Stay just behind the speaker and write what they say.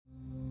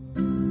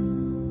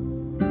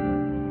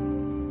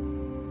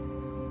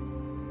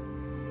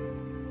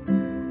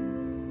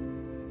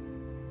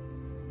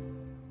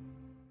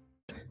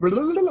That's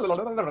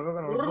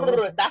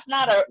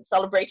not a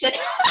celebration.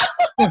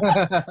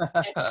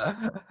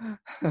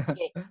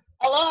 Okay.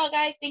 Aloha,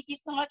 guys. Thank you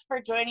so much for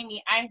joining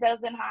me. I'm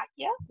Delzin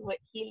Hakias with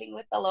Healing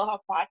with Aloha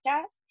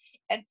podcast.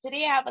 And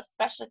today I have a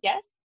special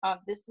guest.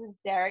 This is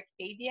Derek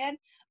Fabian.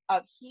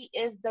 He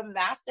is the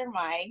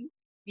mastermind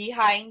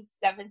behind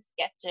Seven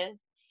Sketches.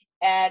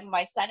 And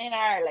my son and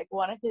I are like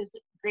one of his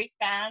great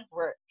fans.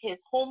 We're his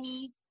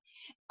homies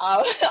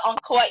on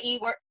Kauai.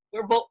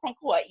 We're both from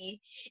Kauai.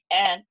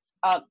 And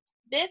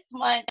this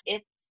month,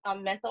 it's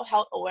Mental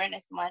Health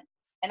Awareness Month.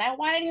 And I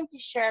wanted him to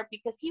share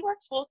because he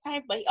works full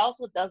time, but he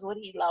also does what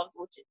he loves,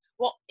 which is,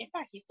 well, in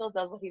fact, he still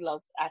does what he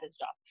loves at his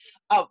job.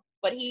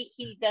 But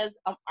he does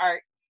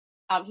art.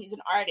 He's an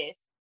artist,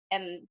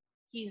 and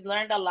he's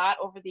learned a lot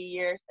over the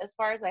years as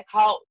far as like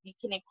how you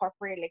can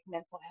incorporate like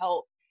mental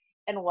health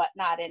and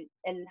whatnot, and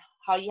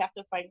how you have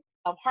to find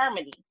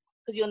harmony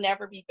because you'll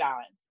never be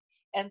balanced.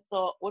 And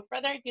so, with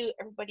further ado,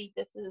 everybody,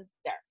 this is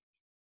Derek.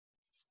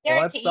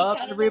 Derek, What's up,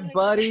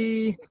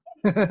 everybody?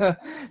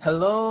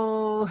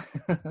 Hello.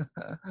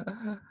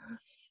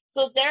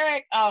 So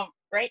Derek,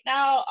 right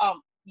now,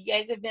 you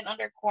guys have been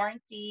under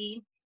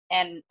quarantine,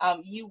 and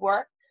you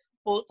work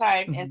full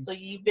time, and so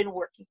you've been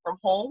working from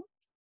home.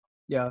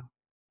 Yeah.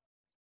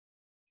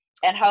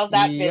 And how's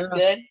that been?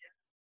 Good?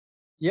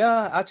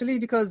 Yeah, actually,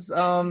 because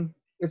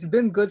it's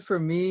been good for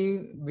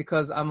me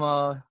because I'm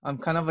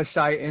kind of a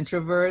shy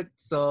introvert,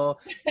 so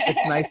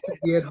it's nice to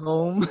be at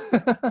home.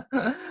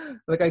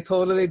 Like I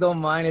totally don't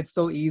mind. It's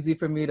so easy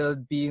for me to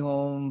be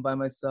home by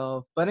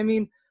myself. But I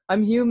mean,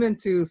 I'm human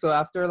too, so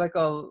after like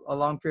a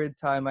long period of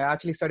time, I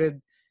actually started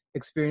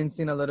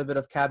experiencing a little bit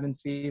of cabin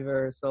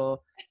fever.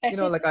 So,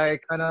 like I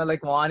kind of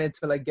like wanted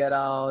to like get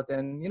out,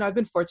 and I've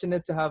been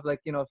fortunate to have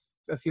like,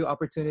 a few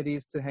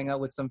opportunities to hang out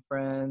with some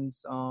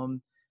friends.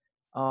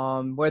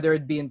 Whether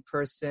it be in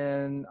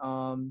person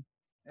or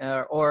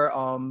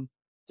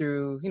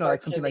through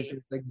like something like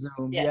this, like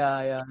Zoom.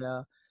 Yeah.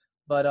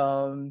 But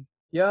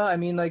yeah, I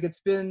mean, like it's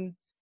been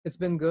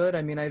good.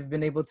 I mean, I've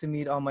been able to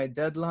meet all my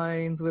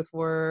deadlines with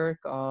work,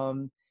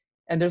 and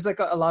there's like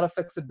a lot of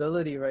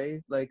flexibility,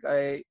 right? Like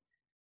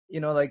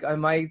like I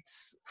might,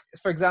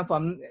 for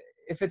example,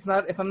 if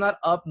I'm not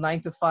up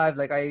 9 to 5,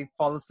 like I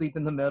fall asleep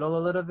in the middle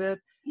a little bit,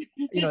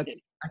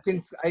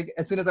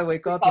 as soon as I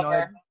wake up,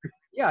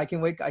 I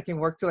can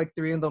work till like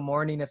 3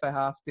 a.m. if I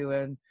have to,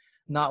 and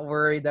not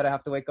worry that I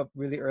have to wake up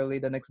really early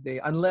the next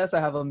day unless I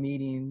have a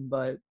meeting.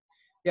 But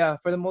yeah,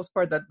 for the most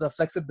part, that the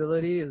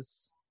flexibility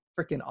is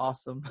freaking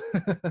awesome.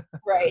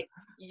 Right.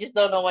 You just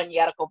don't know when you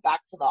gotta go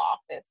back to the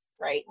office,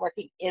 right?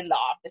 Working in the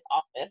office.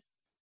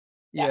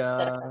 Yeah.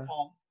 Instead of from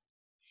home.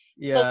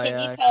 Yeah. So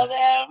can you tell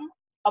them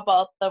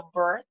about the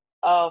birth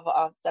of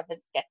Seven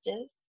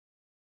Sketches?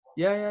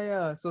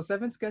 Yeah. So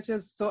Seven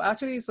Sketches. So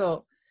actually,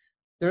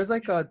 there's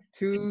like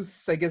two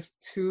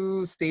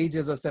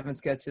stages of Seven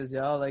Sketches.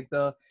 Yeah, like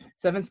the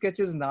Seven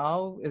Sketches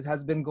now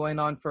has been going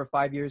on for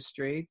 5 years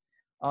straight,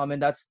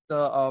 and that's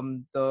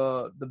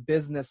the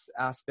business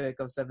aspect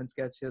of Seven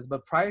Sketches.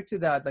 But prior to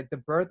that, like the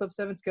birth of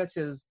Seven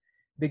Sketches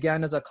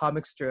began as a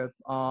comic strip.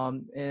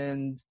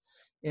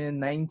 In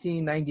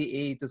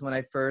 1998 is when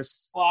I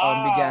first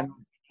began.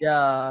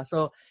 Yeah,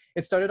 so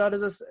it started out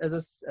as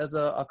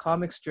a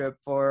comic strip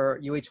for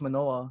UH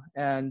Manoa,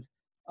 and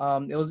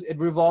it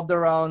revolved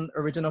around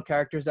original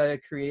characters that I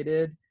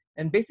created,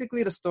 and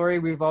basically the story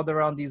revolved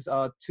around these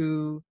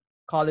two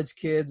college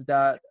kids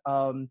that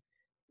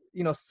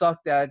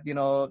sucked at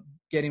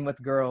getting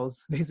with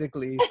girls,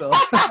 basically. So,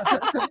 I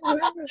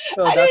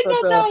didn't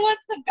know that was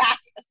the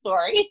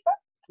backstory.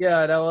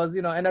 Yeah, that was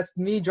and that's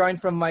me drawing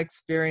from my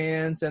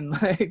experience and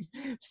my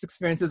just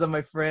experiences of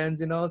my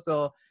friends.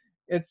 So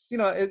it's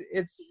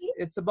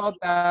it's about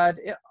that.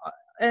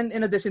 And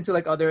in addition to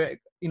like other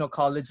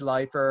college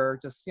life or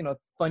just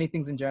funny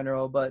things in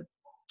general, but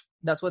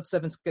that's what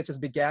Seven Sketches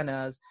began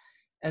as.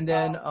 And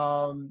then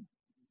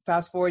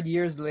fast forward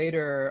years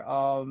later,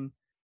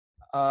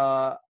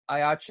 I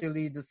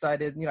actually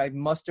decided, I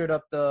mustered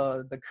up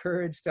the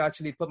courage to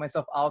actually put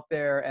myself out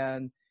there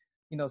and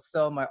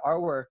sell my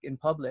artwork in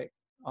public.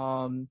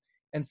 And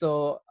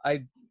so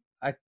I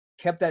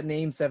kept that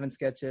name, Seven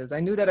Sketches.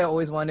 I knew that I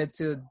always wanted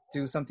to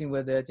do something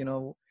with it.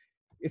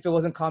 If it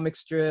wasn't comic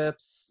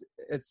strips,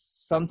 it's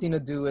something to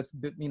do with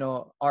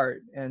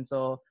art. And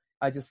so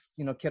I just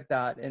kept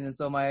that. And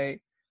so my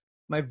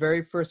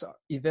very first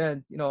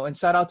event, and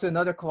shout out to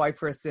another Kauai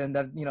person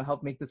that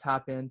helped make this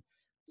happen.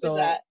 So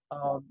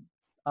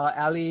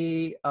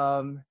Ali,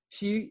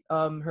 she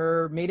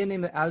her maiden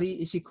name is Ali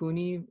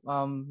Ishikuni.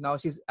 Now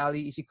she's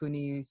Ali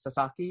Ishikuni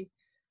Sasaki.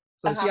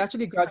 So she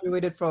actually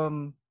graduated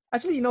from,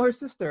 her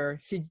sister.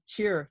 She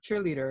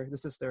cheerleader, the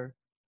sister.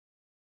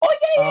 Oh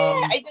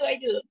yeah, I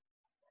do.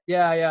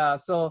 Yeah.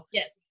 So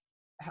yes,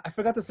 I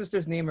forgot the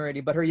sister's name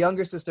already, but her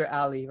younger sister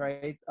Ali,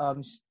 right?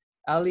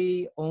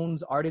 Ali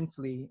owns Art and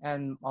Flea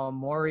and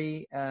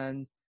Mori,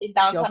 and in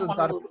downtown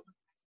Honolulu.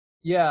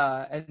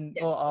 And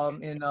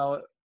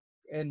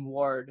in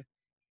Ward,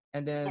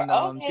 and then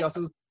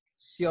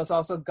she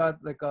also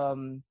got like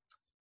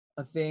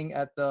a thing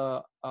at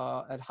the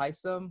at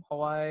Haisam,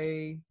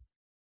 Hawaii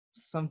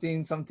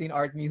something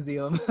art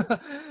museum.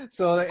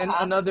 So and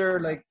Uh-huh. another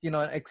like an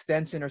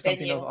extension or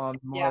something of Venue.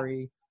 Yeah.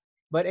 Maury.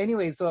 But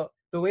anyway, so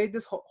the way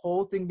this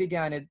whole thing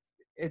began, it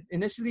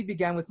initially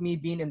began with me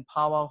being in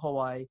Powwow,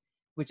 Hawaii,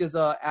 which is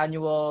a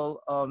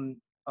annual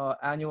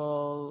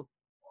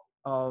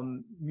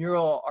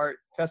mural art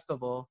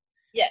festival.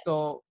 Yes.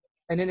 So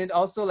and then it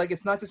also like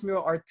it's not just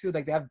mural art too.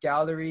 Like they have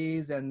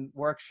galleries and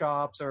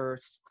workshops or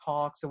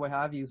talks or what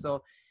have you.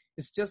 So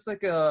it's just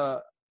like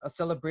a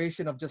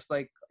celebration of just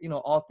like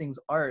all things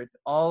art,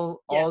 Yes.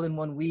 all in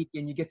one week,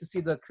 and you get to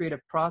see the creative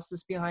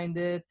process behind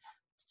it,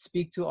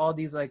 speak to all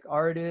these like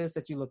artists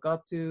that you look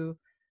up to.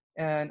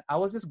 And I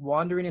was just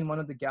wandering in one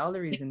of the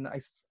galleries, and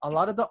a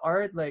lot of the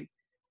art like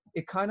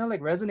it kind of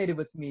like resonated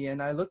with me,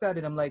 and I looked at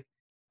it, I'm like,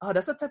 oh,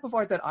 that's the type of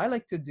art that I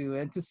like to do.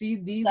 And to see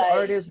these Like,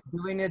 artists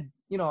doing it,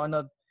 on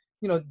a,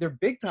 they're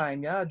big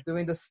time, yeah,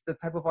 doing the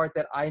type of art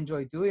that I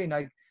enjoy doing.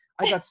 I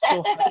got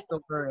so hyped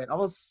over it. I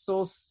was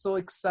so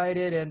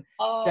excited, and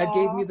that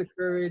gave me oh, the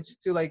courage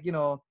to like,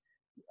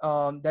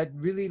 that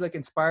really like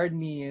inspired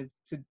me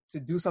to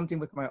do something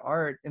with my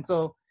art. And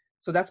so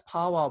that's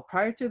Powwow.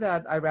 Prior to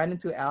that, I ran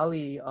into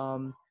Ali,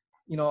 a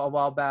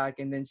while back,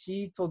 and then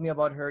she told me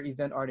about her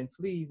event Art and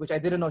Flea, which I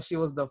didn't know she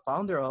was the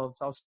founder of.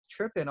 So I was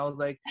tripping. I was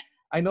like,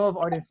 I know of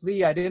Art and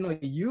Flea. I didn't know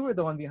you were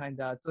the one behind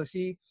that. So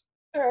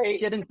right.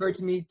 she had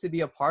encouraged me to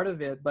be a part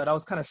of it, but I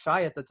was kind of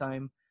shy at the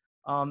time.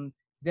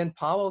 Then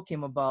Powwow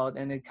came about,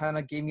 and it kind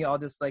of gave me all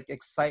this like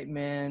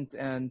excitement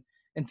and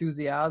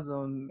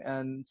enthusiasm.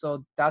 And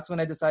so that's when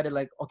I decided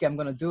like, okay, I'm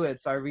gonna do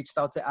it. So I reached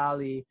out to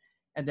Ali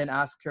and then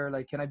asked her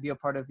like, can I be a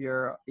part of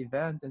your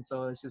event? And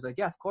so she's like,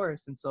 yeah, of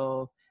course. And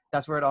so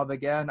that's where it all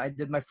began. I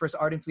did my first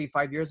Art and Flea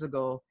 5 years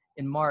ago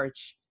in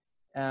March,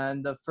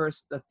 and the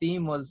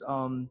theme was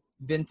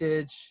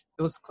vintage.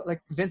 It was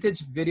like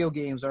vintage video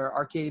games or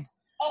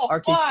Oh,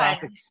 arcade fun.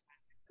 classics.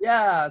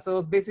 Yeah, so it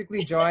was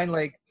basically drawing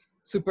like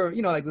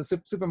like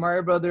the Super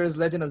Mario Brothers,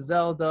 Legend of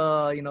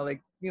Zelda,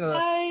 like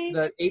Nice.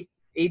 the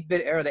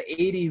 8-bit era, the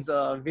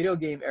 80s video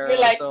game You're era.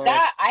 like So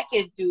that. I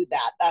can do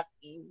that. That's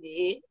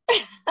easy.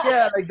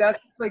 yeah, like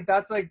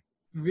that's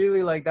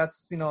really like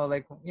that's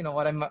like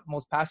what I'm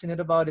most passionate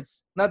about.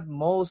 It's not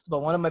most,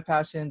 but one of my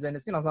passions, and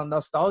it's some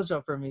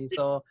nostalgia for me.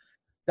 So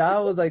that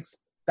was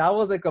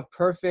like a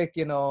perfect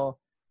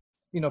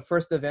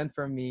first event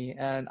for me,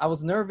 and I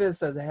was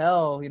nervous as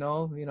hell,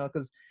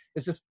 because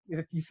it's just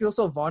if you feel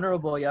so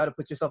vulnerable, you have to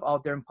put yourself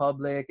out there in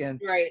public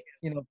and Right.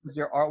 put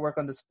your artwork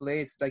on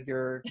display. It's like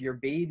your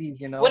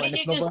babies, What and did if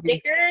you do? nobody,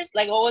 Stickers?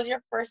 Like, what was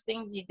your first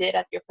things you did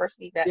at your first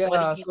event?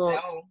 What did yeah. you So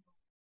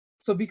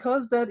sell?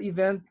 because that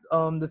event,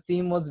 the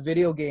theme was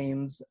video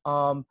games.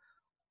 I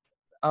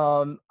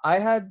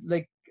had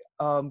like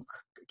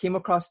came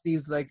across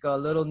these like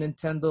little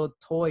Nintendo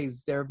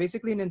toys. They're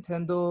basically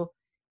Nintendo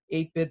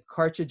 8-bit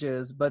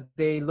cartridges, but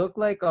they look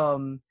like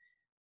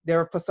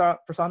they're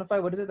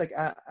personified. What is it, like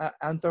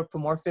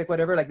anthropomorphic,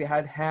 whatever? Like they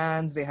had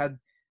hands, they had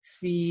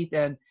feet,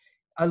 and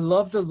I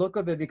love the look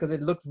of it because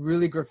it looked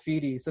really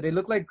graffiti. So they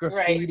look like Right.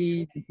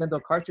 graffiti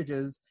Nintendo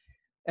cartridges.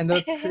 And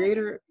the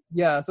creator,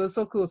 yeah, so it's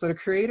so cool. So the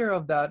creator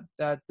of that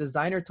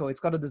designer toy, it's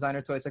called a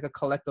designer toy. It's like a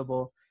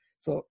collectible.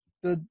 So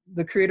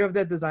the creator of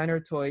that designer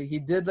toy, he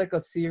did like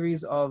a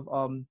series of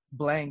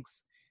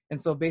blanks, and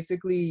so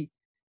basically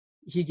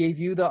he gave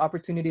you the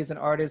opportunity as an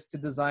artist to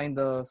design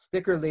the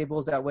sticker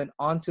labels that went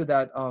onto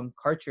that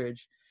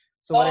cartridge.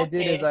 So what I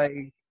did is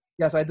Okay.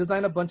 I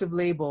designed a bunch of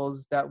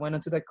labels that went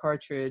onto that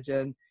cartridge,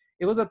 and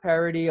it was a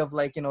parody of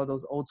like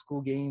those old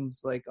school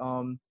games like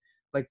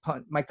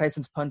Mike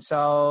Tyson's Punch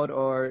Out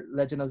or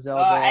Legend of I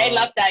Zelda.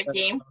 love that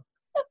game.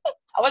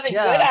 I wasn't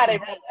good Yeah, at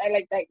it, but I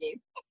like that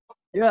game.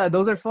 yeah,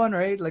 those are fun,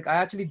 right? Like I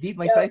actually beat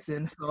Mike Yeah.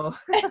 Tyson, so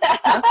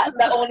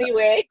The only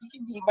way you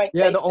can be Mike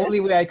yeah, the Tyson. only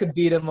way I could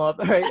beat him up,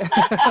 right?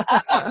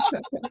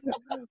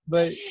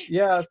 But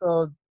yeah,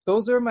 so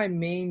those are my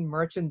main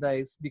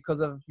merchandise because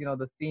of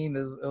the theme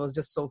is it was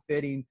just so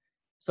fitting.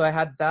 So I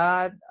had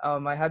that.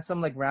 I had some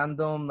like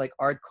random like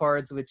art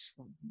cards, which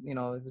it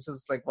was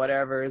just like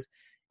whatever's.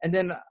 And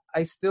then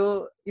I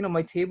still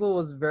my table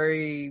was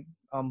very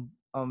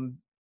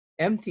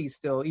empty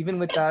still, even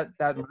with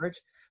that merch.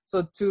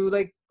 So to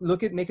like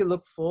make it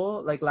look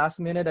full, like last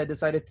minute I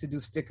decided to do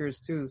stickers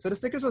too. So the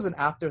stickers was an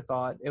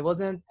afterthought. It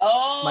wasn't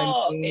my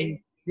Oh, main,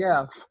 okay.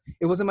 yeah,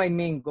 it wasn't my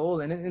main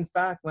goal. And in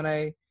fact, when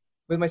I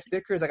with my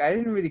stickers, like I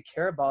didn't really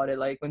care about it.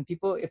 Like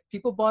if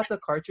people bought the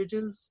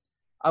cartridges,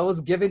 I was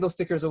giving those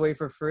stickers away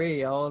for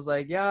free. I was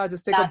like, yeah,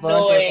 just take a Not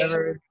bunch or knowing.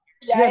 whatever.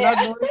 Yeah, Yeah, not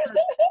yeah. knowing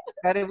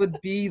that it would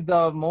be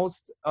the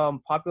most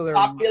popular.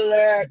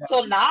 Popular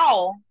till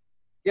now.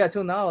 Yeah,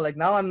 till now. Like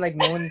now I'm like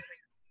known.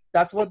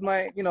 That's what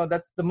my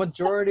that's the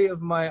majority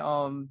of my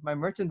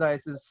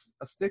merchandise is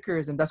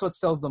stickers, and that's what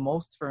sells the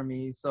most for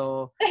me.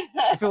 So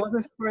if it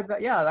wasn't for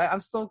that, yeah, I'm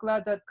so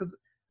glad that because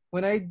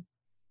when I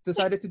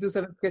decided to do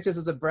Seven Sketches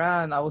as a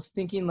brand, I was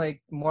thinking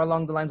like more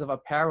along the lines of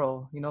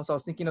apparel, so I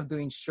was thinking of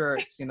doing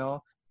shirts,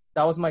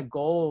 that was my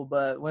goal.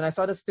 But when I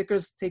saw the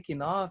stickers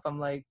taking off, I'm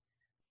like,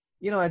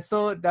 and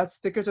so that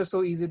stickers are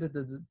so easy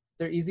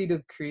they're easy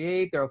to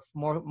create. They're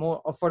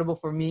more affordable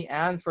for me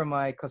and for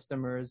my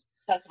customers.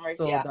 Customers,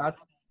 So yeah.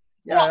 that's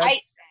So yeah, I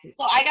that's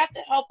so I got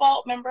to help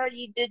out. Remember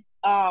you did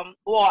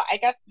well I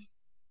got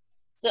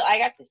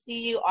to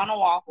see you on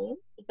Oahu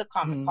with the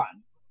Comic mhm.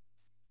 Con.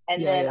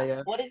 And Yeah, then yeah,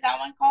 yeah. what is that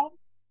one called?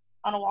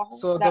 On Oahu?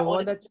 So Is the that what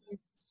one it's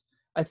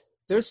that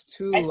there's I,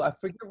 two. I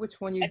forget which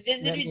one I you meant.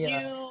 visited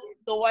Yeah, you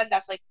the one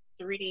that's like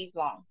 3 days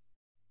long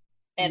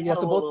in yeah.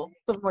 So both Honolulu.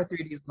 of them are 3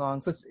 days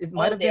long. So it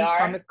might Oh, have they been are?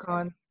 Comic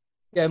Con.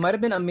 Yeah, it might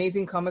have been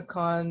Amazing Comic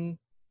Con,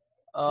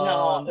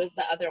 No, it um, was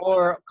the other one.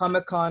 or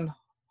Comic Con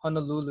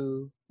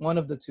Honolulu. One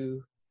of the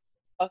two.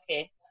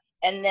 Okay.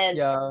 And then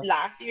Yeah,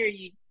 last year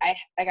I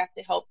got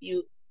to help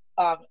you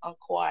on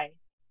Kauai, the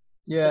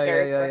yeah, yeah,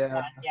 very yeah, first yeah.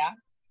 one, yeah.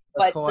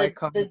 The But Kauai the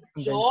Comic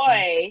Convention.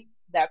 joy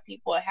that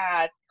people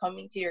had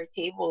coming to your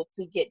table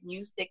to get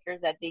new stickers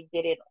that they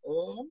didn't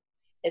own,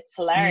 it's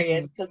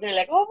hilarious Mm. because they're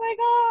like, oh my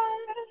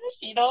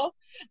gosh,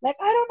 like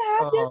I don't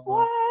have this Oh,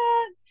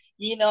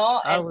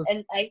 one, I was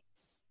and I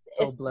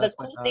so it's the blessed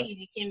by cool thing that. is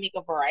you can make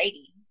a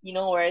variety,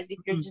 whereas if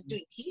you're just Mhm.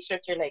 doing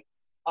t-shirts, you're like,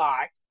 oh,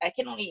 I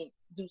can only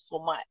do so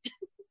much,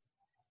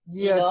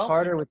 you Yeah, it's know?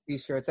 harder with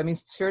t-shirts. I mean,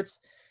 shirts.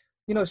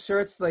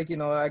 Shirts like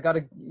I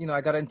gotta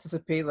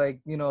anticipate like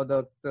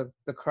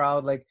the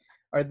crowd like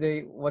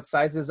what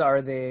sizes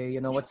are they?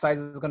 What size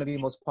is gonna be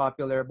most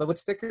popular? But with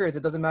stickers,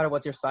 it doesn't matter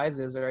what your size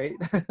is, right?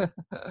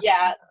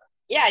 Yeah,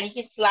 yeah, and you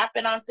can slap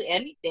it onto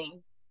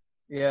anything,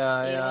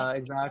 Yeah, you know? yeah,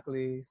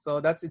 exactly. So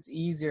it's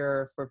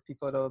easier for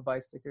people to buy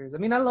stickers. I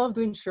mean, I love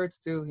doing shirts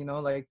too.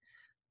 Like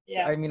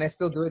Yeah. I mean, I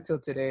still do it till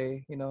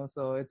today.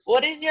 So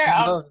What is your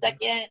I love it.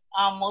 second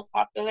most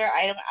popular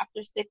item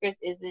after stickers?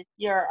 Is it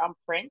your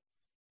prints,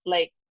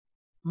 like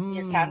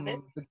your canvas?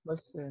 Good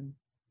question.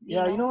 Do you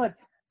Yeah, you know? know what?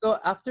 So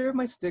after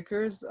my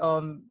stickers,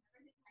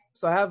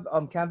 so I have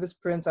canvas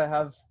prints, I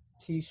have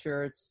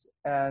t-shirts,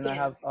 and I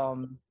Pins. have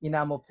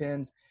enamel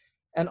pins.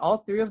 And all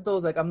three of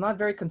those, like I'm not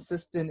very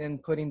consistent in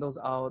putting those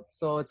out.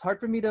 So it's hard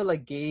for me to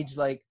like gauge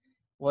like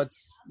what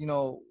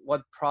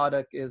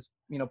product is,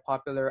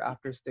 popular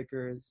after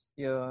stickers.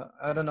 Yeah,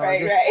 I don't know. It Right,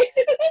 just right.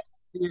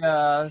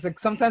 yeah, it's like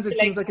sometimes it You're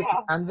like, seems like it's the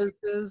oh,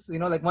 canvases.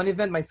 Like one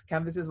event, my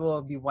canvases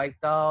will be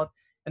wiped out.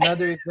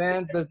 Another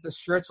event, the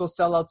shirts will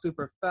sell out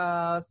super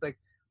fast. Like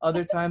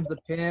other times, the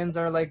pins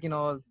are like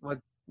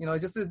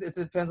it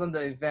depends on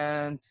the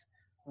event,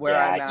 where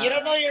yeah. I'm You at.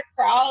 don't know your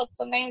crowd.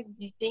 Sometimes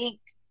you think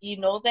you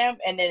know them,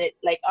 and then it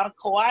like on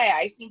Kauai,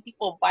 I seen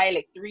people buy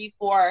like 3,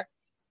 4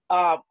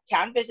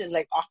 canvases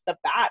like off the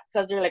bat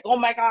because they're like, oh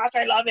my gosh,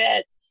 I love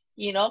it.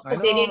 I Because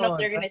they didn't know if know.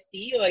 they're gonna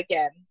see you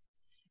again.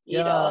 So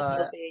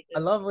Yeah, they I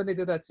just love when they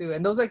do that too.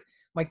 And those like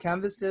my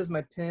canvases,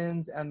 my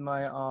pins, and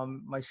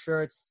my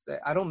shirts.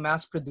 I don't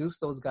mass produce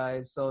those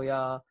guys. So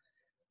yeah.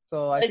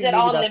 So I is think it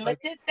maybe all that's why.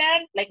 limited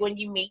then? Like when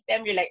you make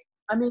them, you're like,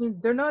 I mean,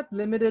 they're not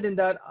limited in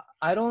that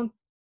I don't.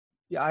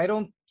 Yeah, I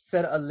don't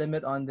set a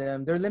limit on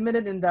them. They're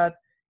limited in that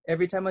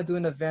every time I do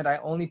an event, I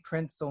only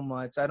print so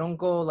much. I don't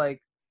go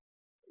like,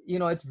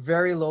 it's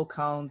very low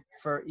count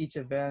for each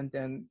event.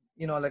 And,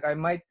 like I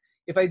might,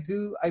 if I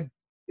do,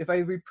 if I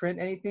reprint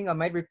anything, I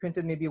might reprint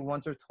it maybe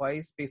once or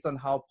twice based on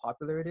how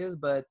popular it is.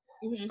 But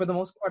mm-hmm, for the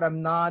most part,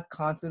 I'm not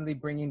constantly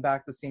bringing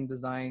back the same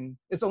design.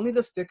 It's only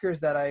the stickers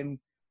that I'm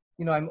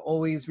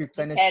always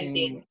replenishing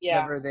depending, yeah.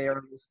 whenever they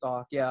are in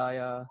stock. Yeah,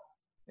 yeah,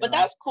 But yeah.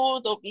 that's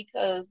cool though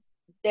because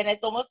then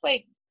it's almost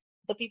like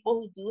the people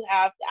who do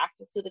have the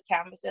access to the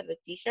canvas and the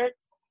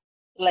t-shirts,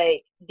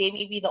 like they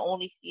may be the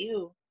only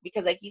few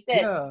because, like you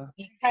said, Yeah,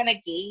 you kind of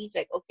gauge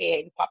like,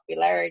 okay, in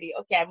popularity,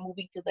 okay, I'm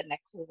moving to the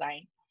next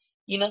design.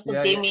 So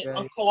yeah, they yeah, may yeah,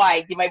 on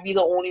Kauai, they might be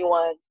the only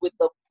ones with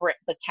the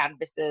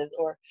canvases,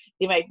 or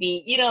they might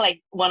be,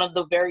 like one of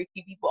the very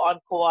few people on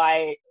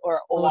Kauai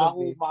or Oahu,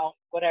 totally. Mount,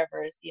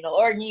 whatever,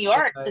 or New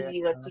York Yeah, because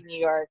you went yeah. to New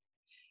York.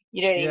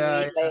 You know what I Yeah,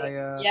 mean? yeah, Like,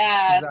 yeah.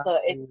 yeah, so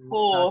it's Exactly,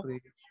 cool.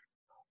 exactly.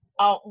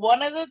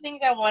 One of the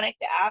things I wanted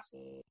to ask,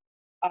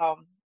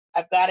 um,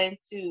 I've gotten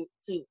to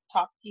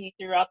talk to you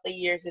throughout the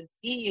years and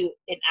see you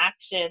in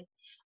action.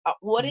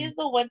 What Mm. is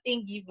the one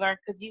thing you've learned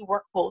because you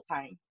work full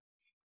time,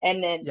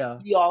 and then Yeah.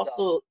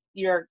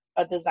 you're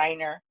a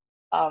designer,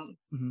 um,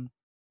 Hmm.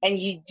 and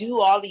you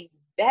do all these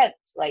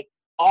events like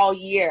all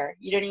year.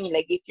 You know what I mean?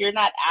 Like if you're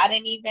not at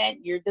an event,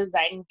 you're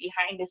designing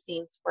behind the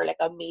scenes for like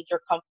a major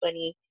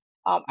company.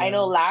 I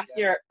know Yeah. last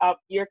year,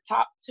 your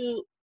top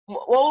two.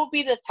 What would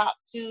be the top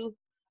two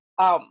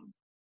um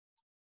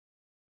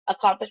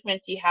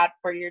accomplishments you had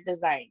for your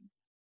design?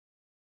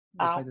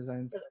 With my Um,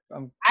 designs.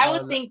 I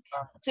would think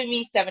to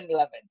me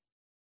 7-Eleven.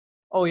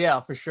 Oh yeah,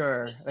 for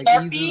sure. Like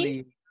Slurpee,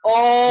 easily.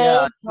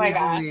 Yeah, oh my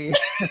god, easily.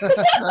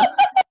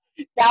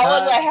 that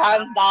was That a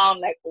hands down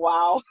like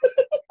wow.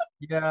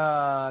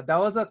 yeah, that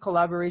was a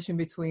collaboration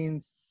between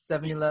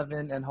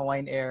 7-Eleven and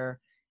Hawaiian Air.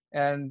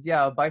 And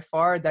yeah, by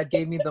far that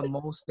gave me the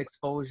most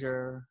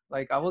exposure.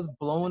 Like I was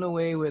blown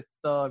away with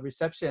the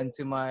reception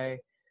to my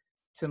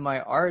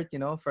art,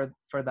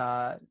 for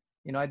that.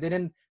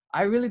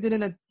 I really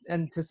didn't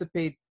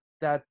anticipate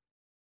that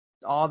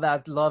all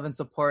that love and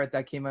support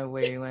that came my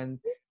way when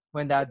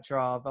when that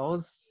dropped. I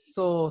was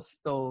so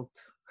stoked.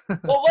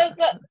 What was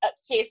the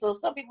okay? So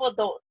some people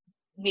don't.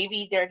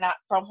 Maybe they're not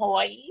from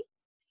Hawaii,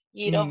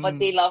 but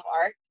they Mm, love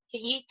art.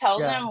 Can you tell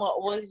yeah, them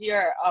what was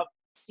your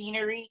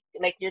scenery,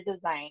 like your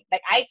design?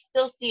 Like I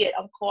still see it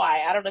on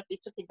Kauai. I don't know if they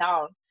took it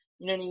down.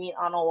 You know what I mean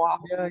on yeah,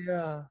 Oahu.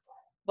 yeah.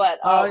 But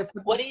If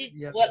what did you,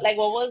 yeah. what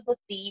was the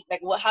theme?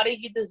 Like what? How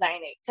did you design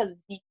it?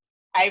 Because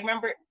I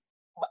remember.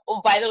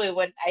 Oh, by the way,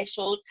 when I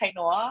showed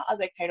Kainoa, I was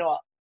like, Kainoa,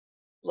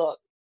 look,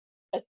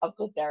 it's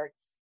Uncle Derek's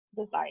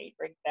design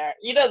right there.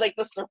 Like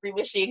the Slurpee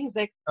machine. He's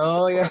like,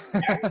 the Oh yeah. cork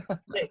there.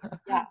 He's like,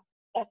 yeah,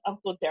 that's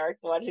Uncle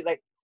Derek's one. He's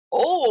like,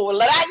 oh,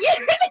 look at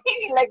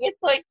you! Like it's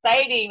so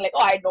exciting. Like,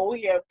 oh, I know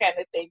him, kind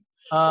of thing.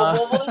 But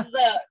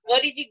uh,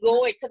 what did you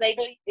go with? Because I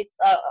know it's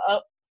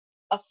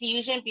a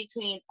fusion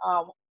between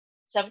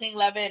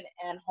 7-Eleven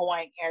and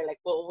Hawaiian Air. Like,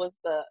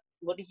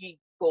 what did you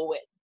go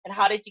with, and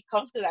how did you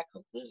come to that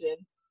conclusion?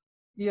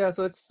 yeah,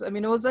 so I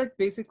mean, it was like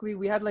basically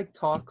we had like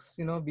talks,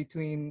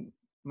 between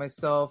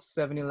myself,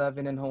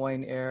 7-Eleven, and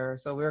Hawaiian Air.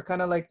 So we were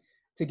kind of like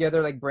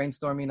together, like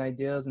brainstorming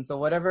ideas. And so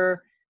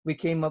whatever we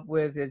came up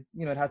with, it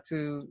had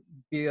to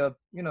be a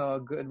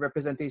good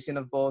representation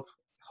of both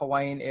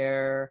Hawaiian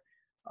Air,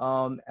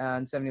 and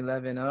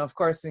 7-Eleven. And of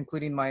course,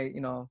 including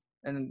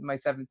and my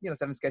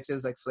seven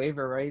sketches, like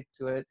flavor, right,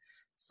 to it.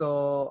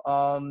 So,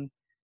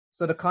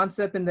 so the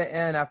concept in the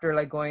end, after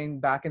like going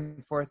back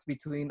and forth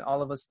between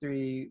all of us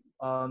three,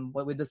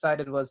 what we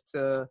decided was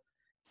to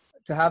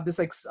have this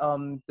like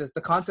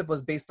the concept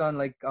was based on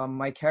like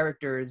my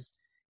characters,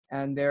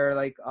 and they're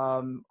like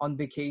on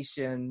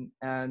vacation,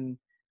 and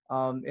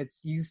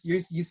it's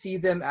you see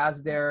them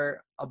as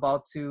they're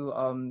about to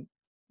um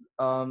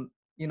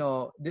you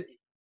know th-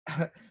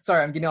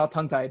 sorry, I'm getting all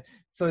tongue tied.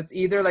 So it's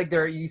either like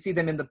you see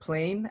them in the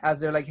plane as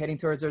they're like heading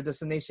towards their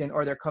destination,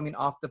 or they're coming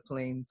off the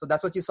plane. So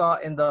that's what you saw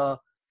in the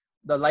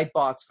light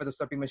box for the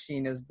Slurpee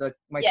machine, is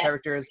my Yes,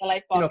 characters, the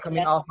light box. coming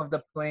Yes. off of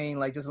the plane,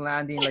 like just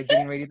landing, like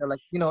getting ready to like,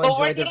 But enjoy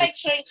weren't they their like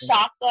showing vacation.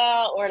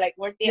 Shaka, or like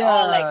weren't they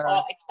all like Yeah.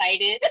 all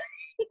excited?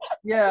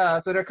 Yeah.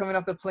 So they're coming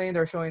off the plane,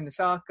 they're showing the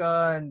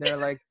shaka, and they're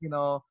like,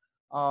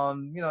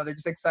 they're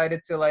just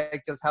excited to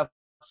like just have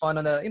fun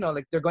on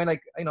like they're going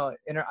like,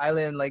 inner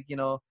island, like,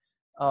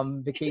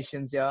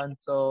 vacations. Yeah. And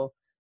so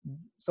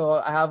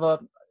I have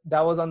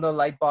that was on the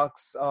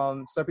Lightbox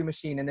Slurpee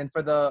machine, and then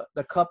for the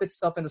cup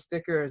itself and the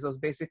stickers, those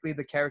basically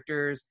the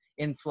characters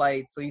in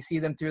flight. So you see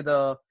them through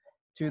the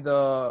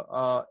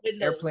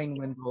Windows. airplane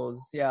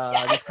windows.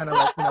 Yeah, Yeah. just kind of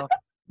like, you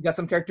got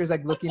some characters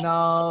like looking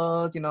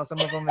out.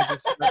 Some of them are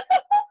just like,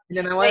 and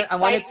then The I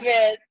wanted to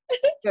excitement.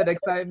 get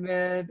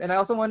excitement, and I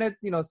also wanted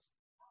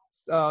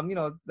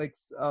like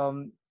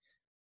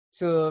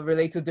to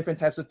relate to different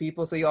types of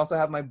people. So you also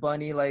have my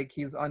bunny, like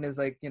he's on his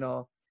like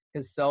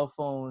his cell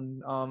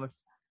phone.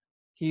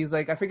 He's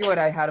like, I forget what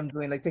I had him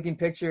doing, like taking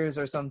pictures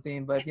or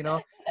something. But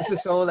just to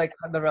show like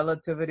the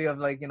relativity of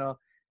like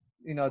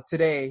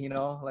today,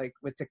 like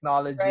with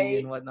technology Right?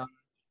 and whatnot.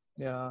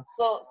 Yeah.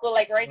 So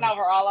like right now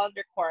we're all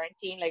under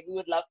quarantine. Like we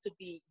would love to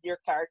be your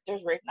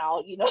characters right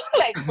now,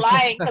 like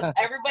flying, because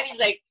everybody's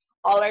like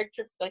all our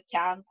trips are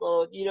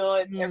canceled,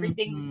 and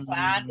everything we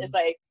planned is Mm-hmm.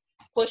 like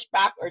pushed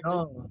back or just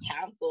No.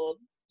 canceled.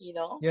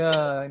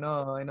 Yeah, I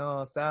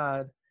know.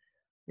 Sad.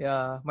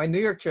 Yeah, my New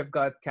York trip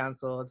got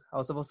canceled. I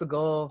was supposed to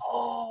go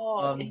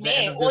Oh, in the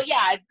end May. of Well, this.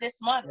 yeah, it's this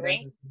month, The end right?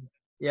 of this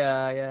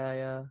Yeah, yeah,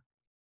 yeah.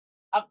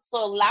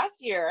 So last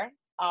year,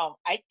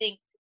 I think,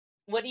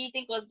 what do you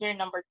think was your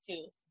number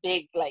two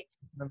big, like,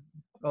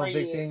 Oh, for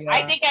big you? thing,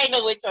 I yeah. think I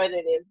know which one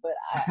it is, but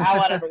I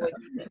want to know what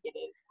you think it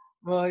is.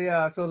 Well,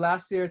 yeah. So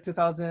last year,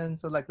 2000.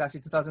 So like last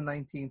year,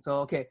 2019.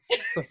 So okay.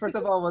 So first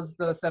of all was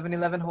the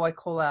 7-Eleven Hawaii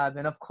collab,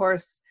 and of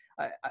course,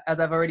 as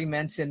I've already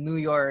mentioned, New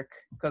York,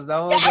 because that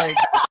was Yeah, like,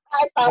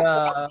 I thought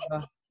so.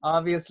 yeah,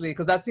 obviously,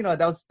 because that's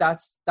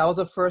that was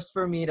a first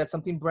for me. That's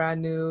something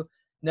brand new.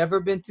 Never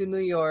been to New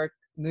York.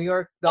 New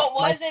York, What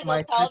was it?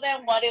 So tell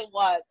them what it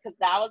was, because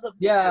that was a big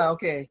yeah, one.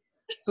 okay.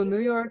 So New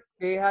York,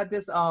 they had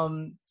this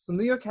so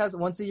New York has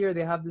once a year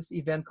they have this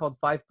event called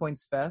Five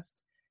Points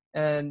Fest.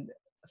 And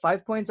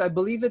Five Points, I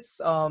believe it's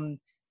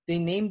they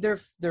named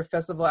their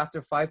festival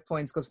after Five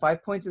Points because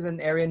Five Points is an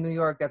area in New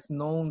York that's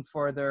known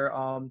for their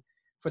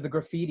for the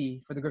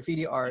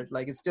graffiti art.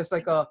 Like it's just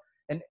like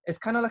and it's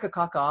kind of like a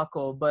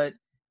kaka'ako, but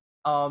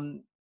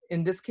um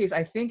in this case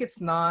I think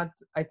it's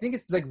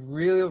like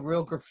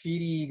real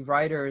graffiti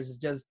writers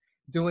just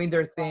doing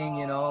their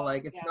thing,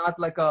 like it's Yeah. not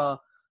like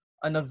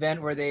an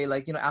event where they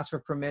like ask for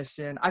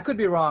permission. I could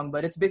be wrong,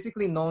 but it's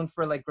basically known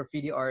for like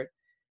graffiti art.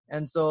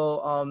 And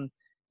so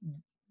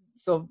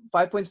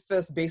Five Points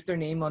Fest based their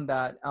name on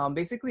that,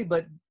 basically.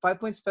 But Five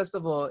Points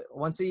Festival,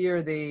 once a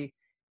year they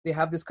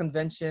have this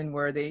convention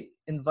where they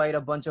invite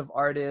a bunch of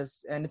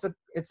artists, and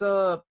it's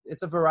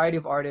a variety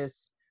of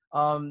artists.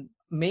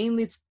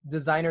 Mainly it's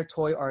designer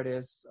toy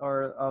artists,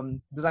 or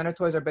designer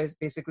toys are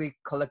basically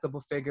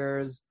collectible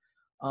figures.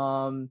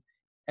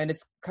 And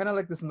it's kind of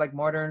like this like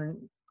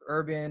modern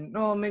urban,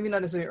 no, maybe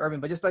not necessarily urban,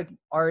 but just like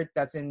art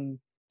that's in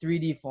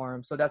 3D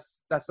form. So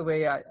that's the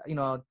way I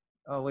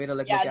a way to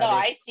like Yeah, look no, at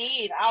it. I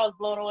seen. I was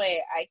blown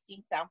away. I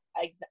seen some.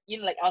 Like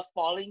I was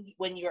following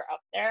when you were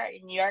up there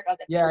in New York. I was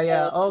like, Yeah,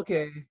 yeah. whoa,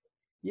 Okay.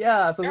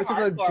 Yeah, so you're which is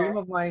a hardcore. dream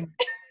of mine.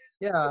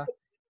 Yeah.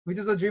 Which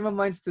is a dream of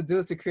mine to do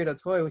is to create a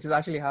toy, which is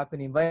actually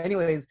happening. But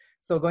anyways,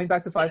 so going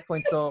back to 5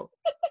 points, so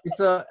it's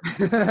a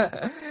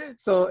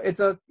so it's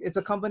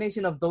a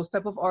combination of those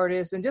type of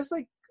artists and just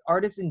like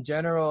artists in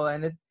general.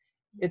 And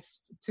it's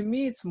to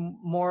me it's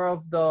more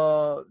of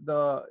the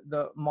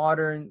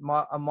modern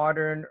a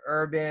modern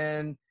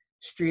urban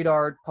street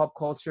art pop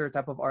culture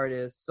type of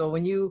artist. So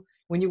when you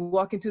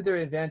walk into their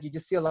event, you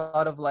just see a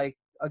lot of like,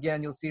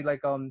 again, you'll see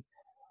like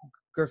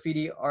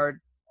graffiti art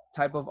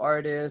type of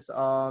artists.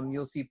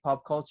 You'll see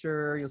pop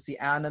culture, you'll see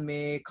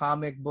anime,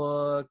 comic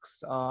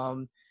books,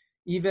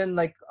 even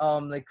like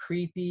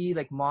creepy,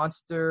 like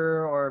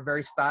monster or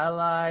very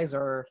stylized,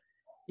 or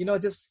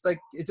just like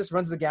it just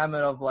runs the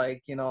gamut of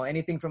like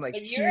anything from like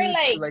But you were cute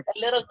to like like a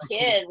little super cute.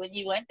 kid when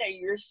you went there.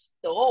 You're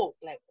stoked.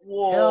 Like,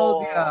 Hells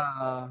whoa.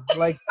 yeah!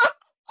 Like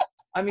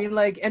I mean,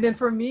 like, and then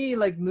for me,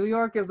 like New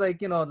York is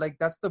like like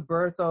that's the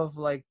birth of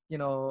like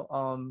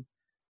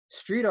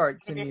street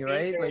art One to of your me,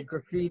 right? Like favorite.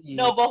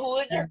 No, graffiti. but who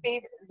is your And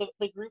favorite?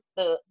 The group,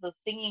 the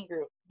singing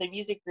group, the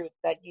music group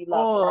that you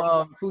love oh, growing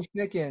up.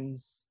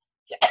 Fushnikins.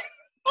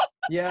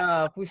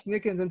 Yeah,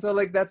 Fushnikins. And so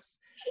like that's,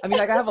 I mean,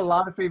 like I have a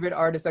lot of favorite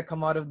artists that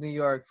come out of New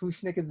York.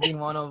 Fushnikins being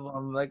one of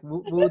them, like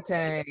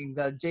Wu-Tang,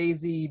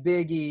 Jay-Z,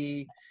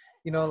 Biggie,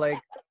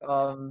 like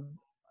um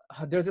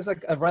there's just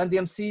like a Run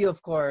DMC,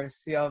 of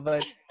course. Yeah,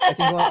 but I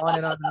can go on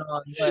and on and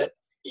on. But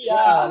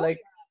yeah, Yeah.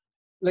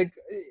 like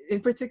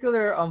in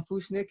particular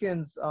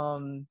Fushnikins,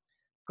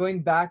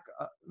 going back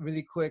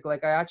really quick,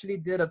 like I actually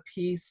did a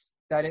piece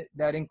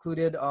that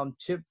included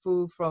Chip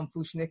Fu from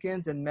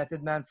Fushnikins and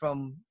Method Man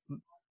from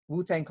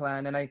Wu-Tang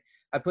Clan, and I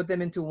put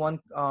them into one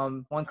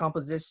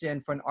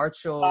composition for an art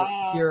show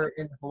Wow. here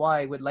in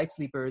Hawaii with Light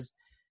Sleepers.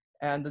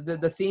 And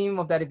the theme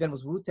of that event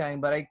was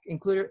Wu-Tang, but I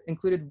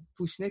included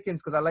Fushnikins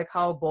because I like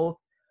how both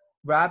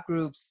rap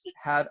groups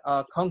had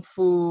a kung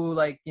fu,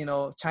 like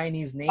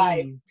Chinese Vibe.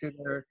 name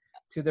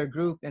to their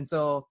group. And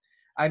so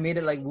I made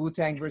it like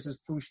Wu-Tang versus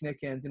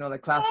Fushnikins,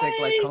 like classic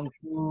like Nice. kung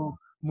fu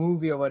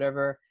movie or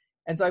whatever.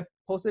 And so I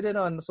posted it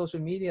on social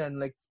media, and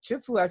like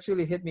Chip Fu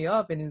actually hit me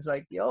up, and he's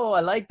like, "Yo, I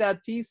like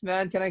that piece,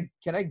 man. Can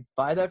I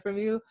buy that from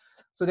you?"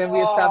 So then we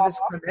Oh, established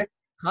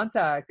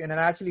contact, and then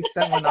I actually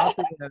sent one out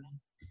to him.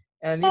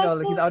 And that's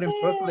like he's so out in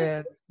sick.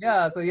 Brooklyn.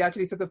 Yeah, so he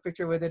actually took a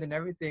picture with it and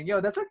everything.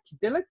 Yo, that's like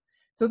they're like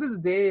to this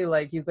day,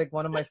 like he's like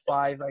one of my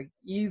five, like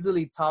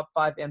easily top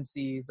five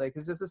MCs. Like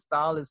it's just his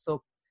style is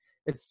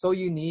it's so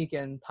unique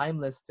and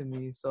timeless to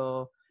me.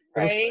 So it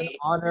was an Right?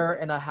 honor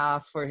and a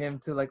half for him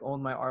to like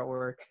own my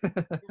artwork.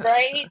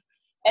 Right?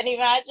 And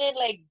imagine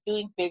like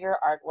doing bigger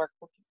artwork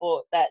for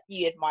people that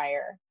you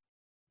admire.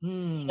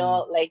 Hmm.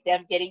 Like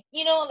them getting,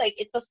 like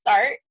it's a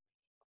start.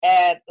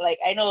 And like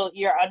I know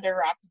you're under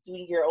wraps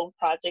doing your own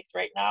projects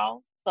right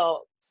now.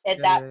 So and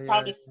Yeah, that yeah,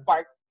 probably yeah.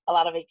 sparked a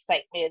lot of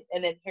excitement.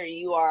 And then here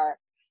you are,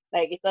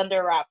 like it's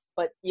under wraps,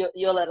 but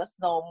you'll let us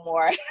know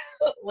more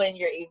when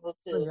you're able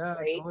Oh to, yeah,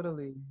 right?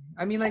 totally.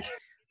 I mean, like,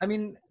 I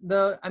mean,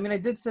 I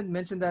did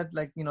mention that,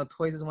 like,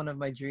 toys is one of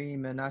my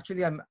dream, and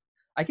actually,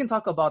 I can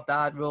talk about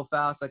that real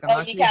fast. Like, I'm Oh,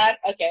 you actually, can?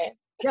 Okay.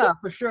 yeah,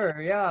 for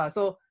sure, yeah.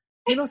 So,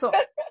 so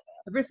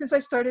ever since I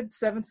started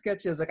Seven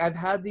Sketches, like, I've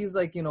had these,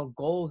 like,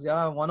 goals.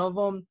 Yeah, one of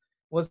them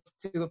was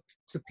to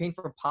paint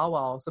for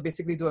Powwow. So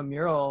basically, do a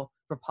mural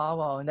for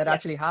Powwow, and that Yeah.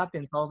 actually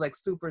happened. So I was like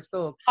super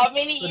stoked. How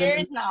many So then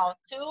years now?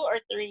 2 or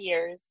 3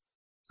 years?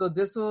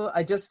 So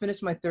I just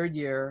finished my third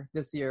year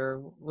this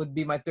year, would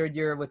be my third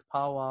year with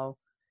Powwow.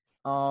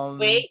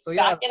 Wait, So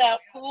yeah, back it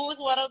up. Who's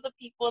one of the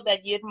people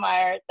that you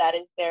admire that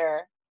is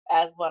there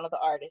as one of the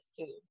artists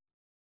too?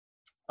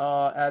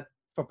 at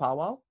for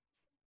Powwow.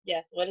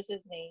 Yes, what is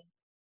his name?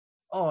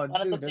 Oh,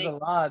 One of the dude, there's a big.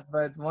 lot,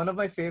 but one of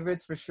my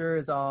favorites for sure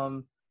is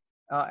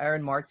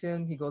Aaron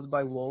Martin. He goes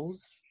by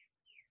Woes.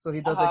 So he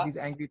does like Uh-huh. these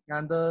angry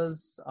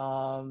pandas.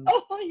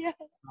 Oh yeah.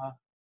 Uh,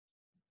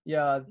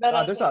 yeah, No,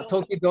 no, there's a no.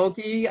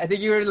 Tokidoki. I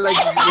think you're like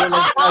a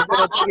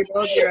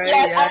Tokidoki, right?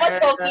 Yes, I'm a Yeah.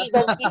 Toki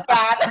Doki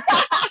fan.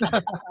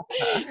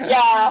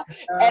 Yeah,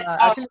 and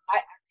Actually,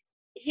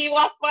 he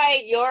walked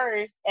by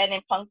yours and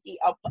in Punky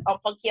on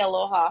Punky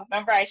Aloha.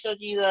 Remember, I showed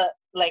you the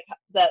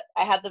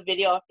I had the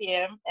video of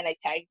him and I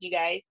tagged you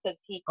guys because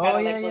he kind oh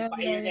of yeah, like goes yeah, by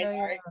yeah, your guys'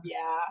 yeah, art. yeah.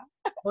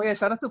 Yeah, Oh yeah,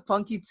 shout out to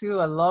Punky too.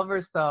 I love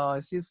her style.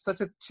 She's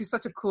such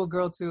a cool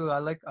girl too. I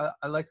like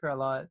her a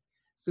lot.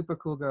 Super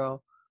cool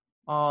girl.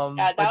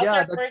 yeah. But That was yeah,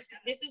 our first.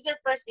 This is their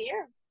first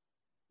year.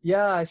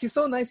 yeah, she's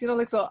so nice.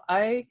 Like so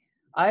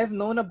I've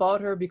known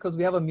about her because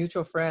we have a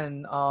mutual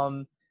friend.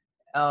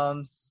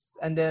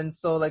 And then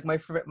so like my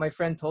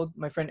friend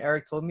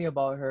Eric told me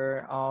about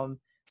her.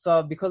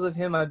 So because of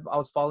him, I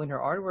was following her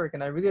artwork,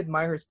 and I really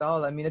admire her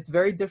style. I mean, it's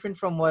very different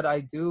from what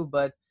I do,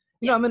 but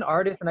Yeah, I'm an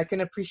artist and I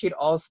can appreciate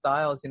all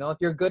styles. If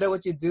you're good at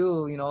what you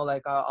do,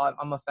 like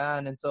I'm a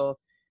fan. And so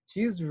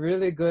she's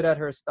really good at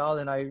her style,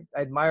 and I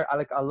admire.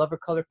 I love her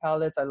color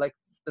palettes. I like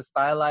the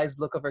stylized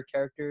look of her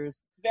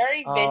characters.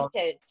 very Um,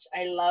 vintage.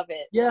 I love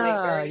it. Like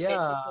yeah, very vintage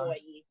yeah.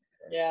 Hawaii.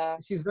 Yeah.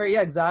 she's very,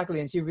 yeah, exactly,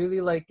 and she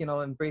really like,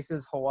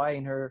 embraces Hawaii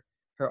in her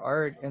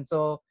art. And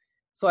so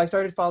I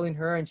started following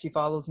her, and she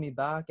follows me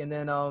back. And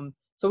then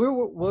so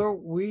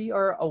we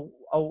are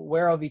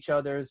aware of each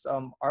other's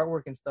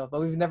artwork and stuff,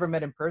 but we've never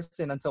met in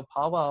person until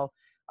powwow.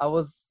 I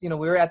was, we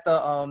were at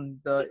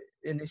the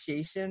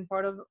initiation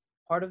part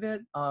of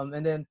it,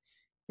 and then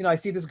I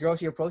see this girl,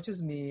 she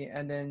approaches me,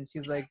 and then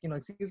she's like,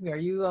 excuse me, are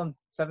you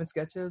Seven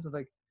Sketches? I'm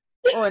like,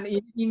 oh, and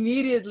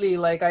immediately,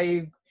 like,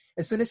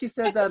 as soon as she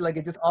said that, like,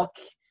 it just all,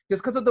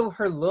 just because of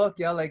her look,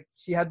 yeah, like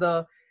she had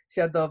the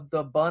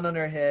bun on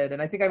her head,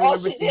 and I think I Oh,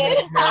 remember she seeing did.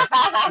 it in her,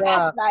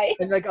 yeah, Nice.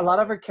 and like a lot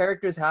of her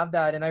characters have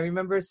that, and I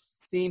remember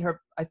seeing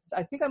her.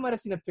 I think I might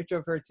have seen a picture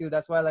of her too.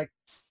 That's why, like,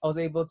 I was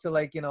able to,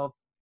 like,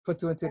 put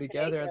two and two Okay,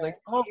 together. I was sure. like,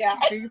 oh, Yeah.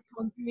 Dave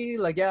Funky,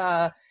 like,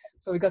 yeah.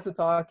 So we got to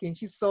talking.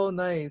 She's so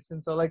nice,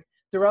 and so, like,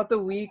 throughout the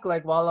week,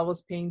 like, while I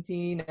was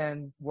painting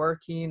and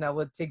working, I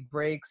would take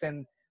breaks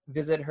and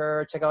visit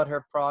her, check out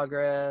her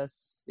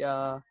progress.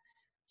 Yeah,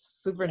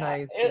 super Yeah,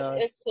 nice. Yeah,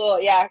 it's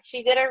cool. Yeah,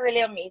 she did a really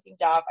amazing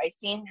job. I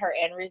seen her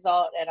end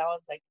result and I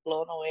was like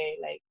blown away.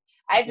 Like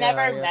I've yeah,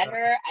 never yeah. met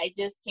her. I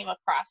just came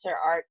across her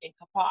art in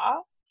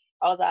Kapa'a.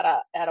 I was at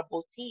a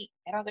boutique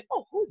and I was like,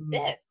 oh, who's Mm.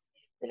 this?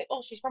 They're like,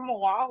 oh, she's from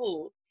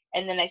Oahu.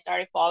 And then I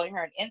started following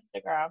her on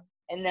Instagram,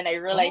 and then I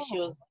realized she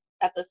Oh, was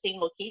at the same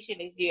location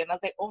as you, and I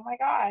was like, oh my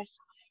gosh,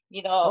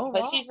 oh,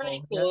 But she's really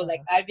wow. cool.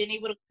 Like Yeah. I've been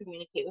able to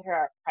communicate with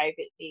her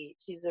privately.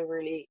 She's a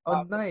really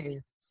Oh, really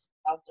nice.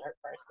 down to earth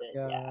person.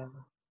 Yeah. Yeah.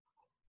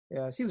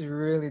 Yeah, she's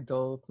really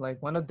dope.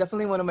 Like,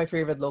 definitely one of my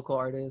favorite local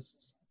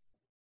artists.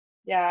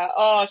 Yeah.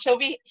 Oh, she'll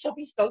be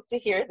stoked to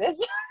hear this.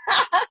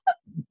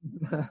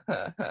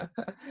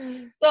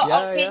 So,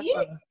 Yeah, can yeah. you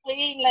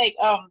explain like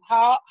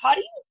how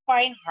do you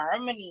find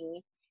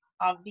harmony?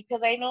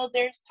 Because I know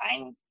there's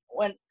times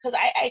when, because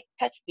I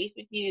touch base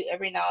with you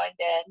every now and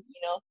then,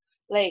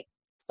 like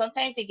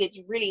sometimes it gets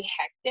really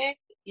hectic,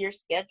 your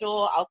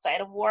schedule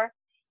outside of work,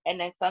 and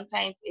then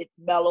sometimes it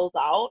mellows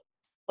out.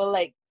 But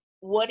like,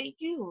 what did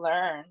you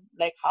learn?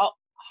 Like how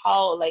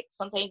like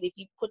sometimes if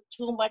you put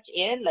too much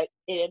in, like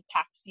it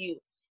impacts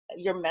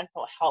your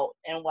mental health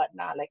and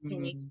whatnot. Like,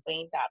 can you Mm.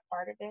 explain that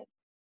part of it?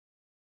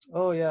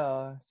 Oh,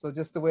 yeah. So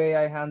just the way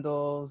I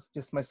handle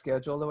just my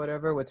schedule or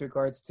whatever with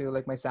regards to,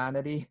 like, my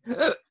sanity.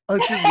 Oh,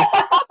 excuse me.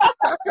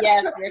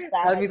 Yes, your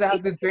That means I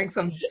have sanity. to drink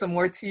some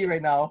more tea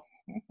right now.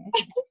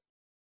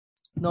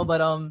 No,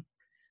 but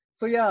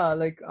so yeah,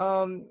 like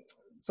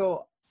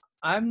so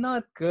I'm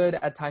not good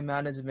at time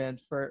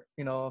management, for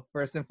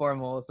first and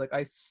foremost. Like,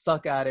 I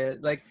suck at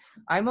it. Like,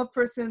 I'm a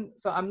person,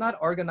 so I'm not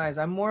organized.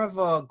 I'm more of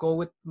a go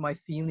with my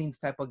feelings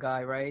type of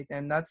guy, right?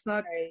 And that's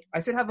not, Right.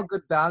 I should have a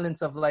good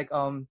balance of, like,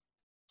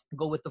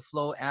 go with the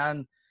flow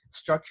and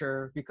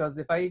structure, because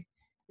if I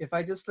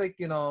just, like,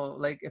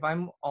 like, if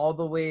I'm all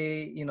the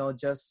way,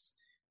 just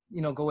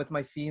go with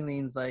my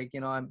feelings, like,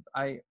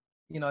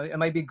 it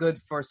might be good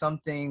for some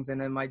things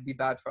and it might be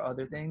bad for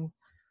other things.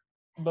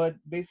 But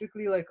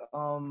basically, like,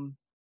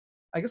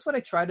 I guess what I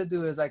try to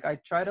do is, like, I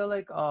try to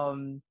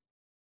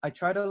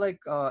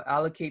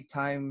allocate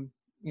time,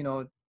 you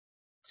know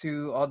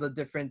to all the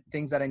different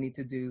things that I need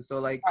to do. So,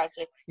 like,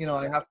 Projects.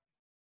 I have,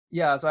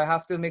 yeah, so I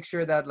have to make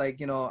sure that,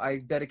 like, I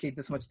dedicate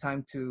this much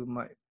time to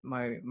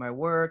my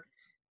work,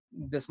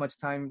 this much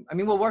time. I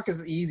mean, well, work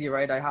is easy,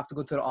 right? I have to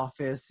go to the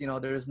office,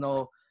 there's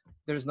no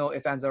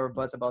ifs, ands, or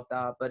buts about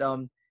that. But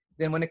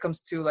then when it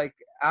comes to, like,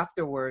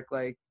 after work,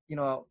 like,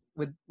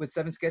 with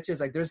Seven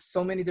Sketches, like, there's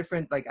so many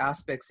different, like,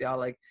 aspects. Yeah,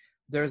 like,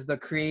 there's the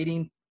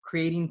creating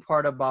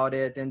part about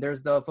it, and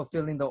there's the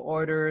fulfilling the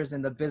orders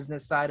and the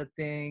business side of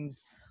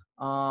things.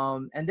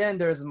 And then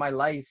there's my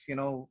life,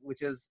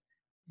 which is,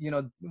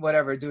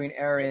 whatever, doing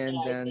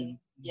errands Socializing. and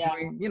Yeah.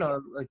 doing,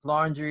 like,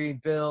 laundry,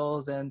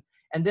 bills, and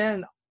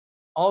then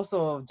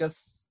also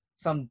just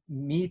some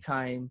me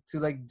time to,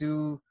 like,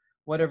 do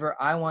whatever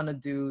I want to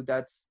do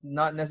that's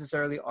not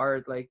necessarily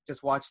art, like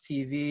just watch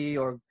TV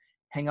or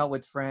hang out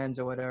with friends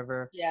or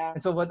whatever. Yeah.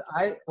 And so what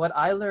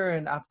I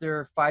learned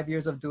after 5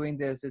 years of doing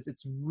this is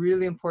it's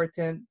really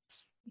important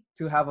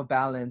to have a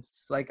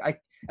balance. Like,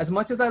 as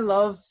much as I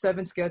love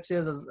Seven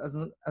Sketches,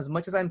 as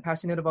much as I'm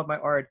passionate about my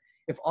art,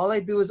 if all I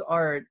do is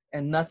art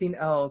and nothing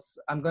else,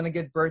 I'm gonna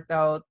get burnt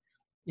out,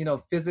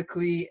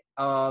 physically,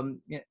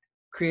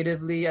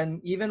 creatively,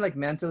 and even, like,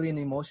 mentally and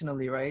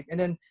emotionally, right? And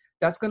then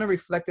that's gonna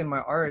reflect in my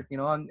art.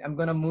 I'm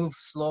gonna move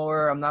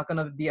slower. I'm not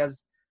gonna be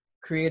as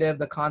creative.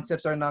 The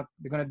concepts are not.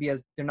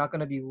 They're not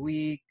gonna be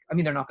weak. I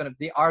mean,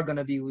 they are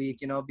gonna be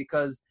weak.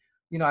 Because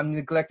I'm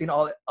neglecting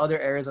all other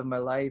areas of my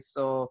life.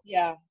 So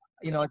Yeah.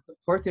 it's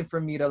important for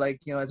me to,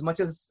 like, as much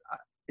as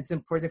it's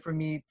important for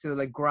me to,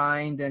 like,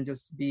 grind and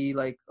just be,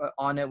 like,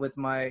 on it with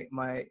my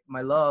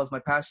love, my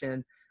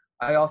passion.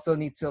 I also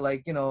need to,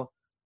 like,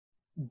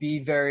 be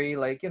very,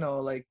 like,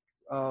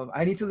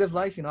 I need to live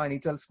life. I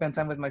need to spend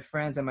time with my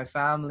friends and my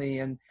family.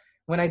 And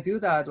when I do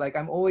that, like,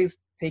 I'm always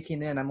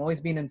taking in, I'm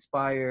always being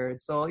inspired.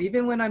 So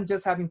even when I'm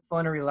just having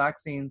fun or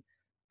relaxing,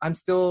 I'm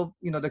still,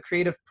 the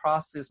creative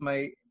process,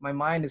 my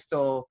mind is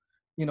still,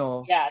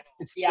 Yeah.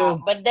 it's Yeah.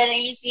 still But then at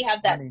least you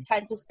have that running.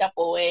 time to step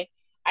away.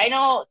 I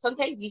know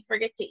sometimes you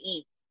forget to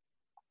eat.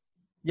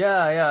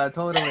 Yeah,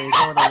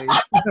 totally.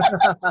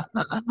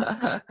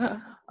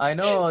 I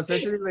know,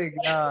 especially like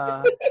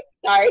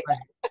Sorry. I-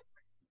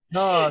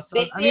 no, so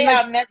They I mean say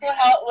like mental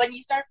health, when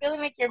you start feeling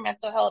like your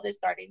mental health is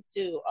starting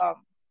to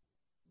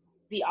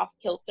be off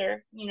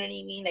kilter, you know what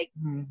I mean? Like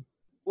mhm,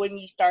 when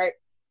you start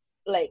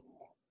like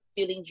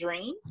feeling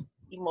drained mhm.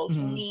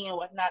 emotionally and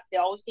whatnot, they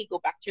always say go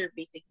back to your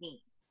basic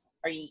needs.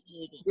 Are you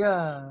eating?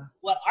 Yeah.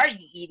 What are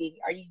you eating?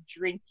 Are you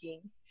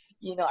drinking?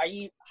 You know, are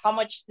you how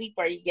much sleep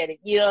are you getting?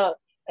 You know,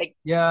 like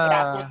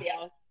that's what Yeah. they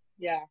always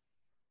yeah.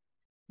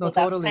 No, So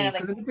that's kind totally. of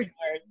like 'Cause what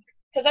I learned.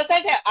 Because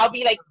sometimes I'll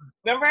be like,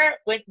 remember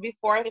when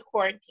before the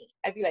quarantine,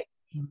 I'd be like,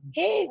 Mhm.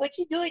 "Hey, what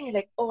you doing?" You're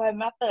like, "Oh,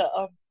 I'm at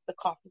the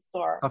coffee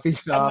store. Coffee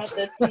I'm shops. at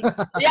the tea."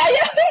 Yeah,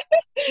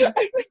 yeah.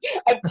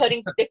 I'm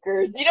cutting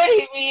stickers. You know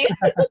what I mean?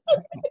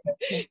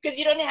 Because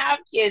you don't have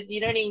kids.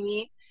 You know what I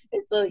mean?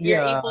 And so you're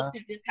able Yeah. to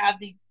just have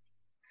these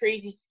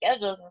crazy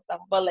schedules and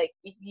stuff. But like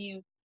if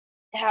you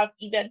have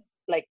events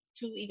like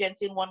two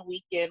events in one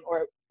weekend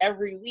or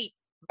every week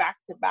back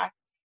to back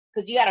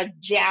because you got to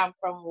jam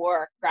from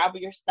work, grab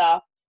your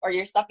stuff, or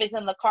your stuff is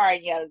in the car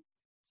and you got to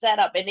set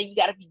up, and then you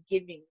got to be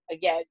giving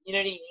again. You know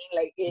what I mean?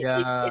 Like it's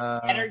Yeah.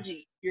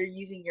 energy. You're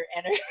using your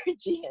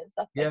energy and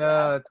stuff like that.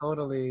 Yeah,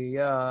 totally.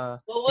 Yeah.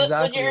 Well, what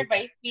would your Exactly.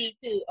 advice be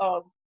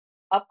to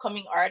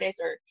upcoming artists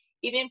or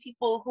even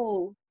people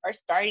who are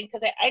starting?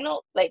 Because I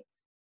know like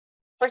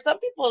for some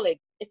people, like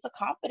it's a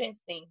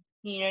confidence thing.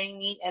 You know what I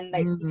mean? And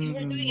like if you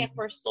were doing Mm-hmm. it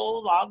for so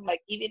long,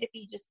 like even if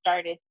you just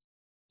started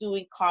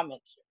doing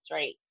comic strips,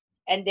 right?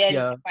 And then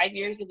Yeah. 5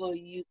 years ago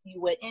you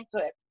went into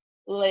it,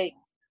 like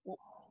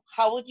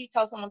how would you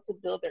tell someone to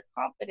build their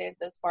confidence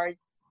as far as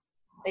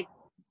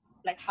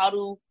like how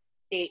do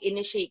they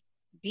initiate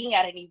being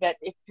at an event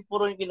if people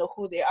don't even know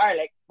who they are?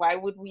 Like why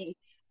would we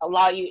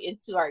allow you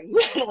into our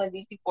event when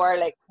these people are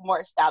like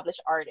more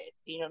established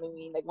artists? You know what I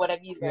mean? Like what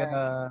have you learned?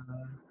 Yeah.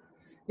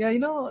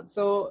 Yeah,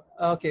 so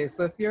okay,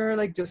 so if you're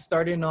like just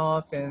starting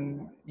off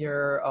and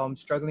you're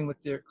struggling with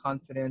your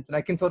confidence, and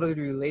I can totally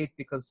relate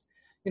because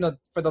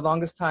for the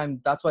longest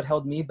time that's what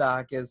held me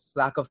back is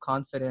lack of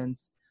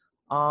confidence.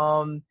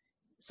 Um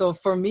so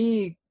for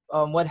me,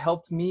 what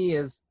helped me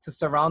is to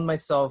surround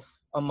myself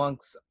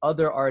amongst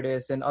other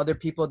artists and other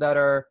people that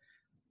are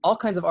all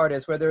kinds of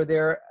artists, whether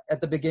they're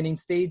at the beginning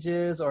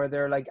stages or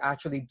they're like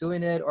actually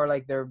doing it or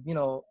like they're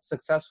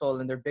successful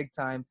and they're big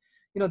time.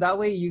 That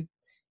way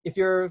if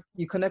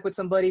you connect with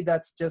somebody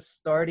that's just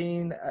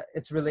starting,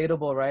 it's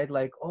relatable, right?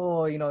 Like,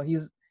 oh,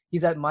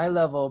 he's at my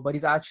level but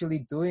he's actually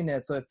doing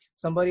it, so if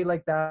somebody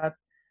like that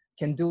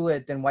can do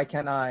it, then why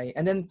can't I?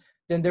 And then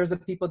there's the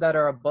people that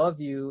are above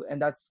you,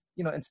 and that's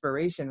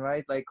inspiration,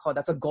 right? Like, oh,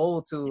 that's a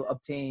goal to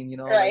obtain,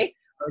 like Right.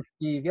 or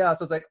Steve. Yeah,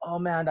 so it's like, oh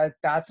man,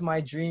 that's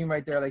my dream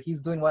right there. Like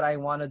he's doing what I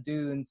want to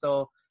do, and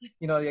so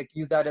like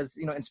use that as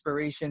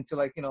inspiration to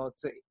like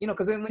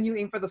because when you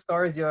aim for the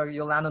stars,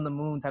 you'll land on the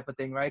moon type of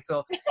thing, right?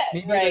 So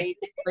maybe Right.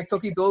 like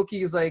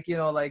Tokidoki is like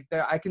like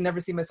there, I can never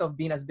see myself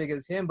being as big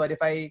as him, but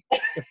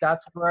if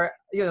that's where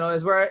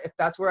is where if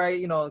that's where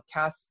I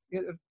cast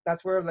if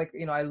that's where like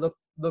I look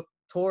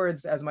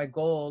towards as my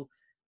goal,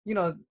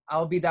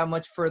 I'll be that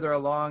much further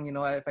along,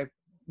 if I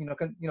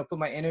put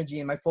my energy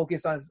and my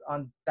focus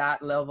on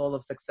that level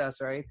of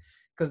success, right?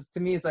 Because to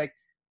me it's like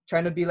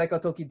trying to be like a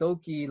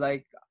Tokidoki,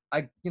 like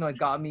it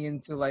got me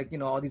into like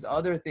all these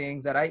other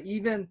things that I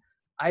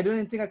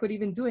didn't think I could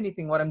even do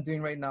anything what I'm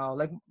doing right now.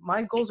 Like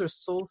my goals are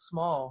so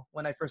small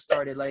when I first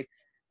started. Like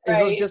it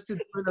was Right. just to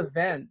do an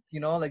event,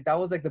 like that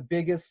was like the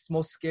biggest,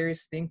 most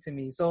scariest thing to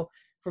me. So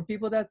for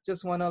people that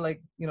just want to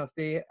like, if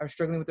they are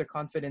struggling with their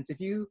confidence, if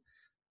you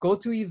go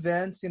to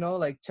events,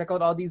 like check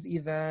out all these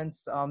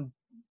events,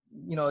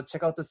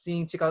 check out the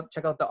scene, check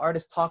out the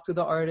artists, talk to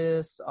the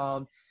artists,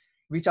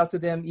 reach out to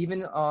them,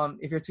 even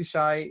if you're too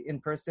shy in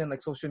person,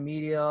 like social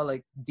media,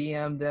 like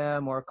DM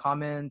them or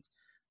comment,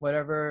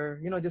 whatever,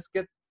 just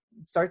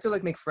start to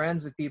like make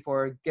friends with people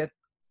or get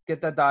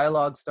that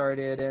dialogue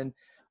started. And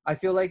I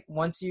feel like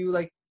once you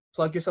like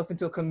plug yourself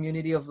into a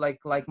community of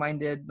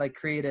like-minded like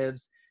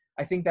creatives,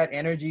 I think that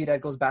energy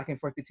that goes back and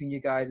forth between you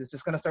guys is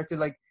just going to start to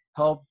like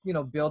help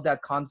build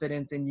that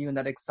confidence in you and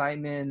that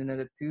excitement and that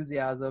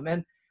enthusiasm.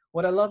 And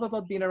what I love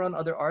about being around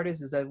other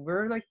artists is that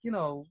we're like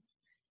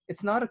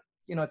it's not a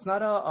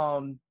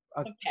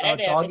a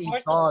Competitive. dog It's eat more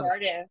dog.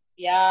 supportive.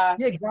 Yeah.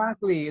 Yeah,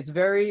 exactly.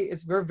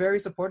 We're very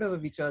supportive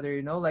of each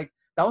other, like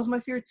that was my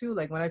fear too.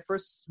 Like when I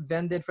first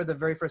vended for the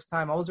very first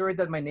time, I was worried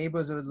that my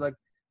neighbors would like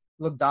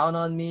look down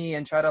on me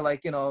and try to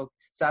like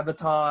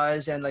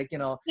sabotage and like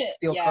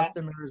steal Yeah.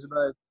 customers.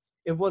 But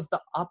it was the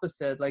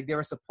opposite. Like they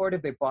were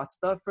supportive, they bought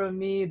stuff from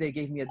me, they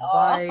gave me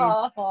advice.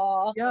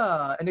 Oh,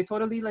 Yeah, and they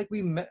totally like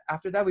we met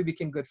after that. We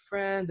became good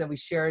friends and we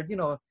shared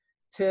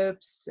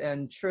tips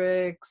and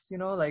tricks,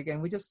 like,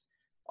 and we just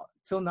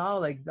till now,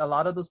 like a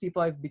lot of those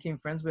people I became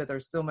friends with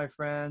are still my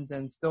friends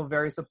and still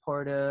very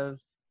supportive.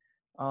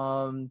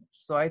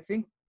 So I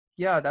think,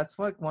 yeah, that's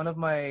like one of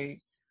my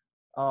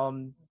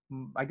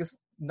I guess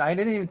I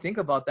didn't even think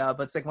about that,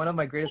 but it's like one of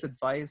my greatest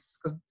advice,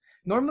 because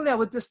normally I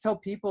would just tell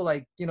people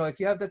like, you know, if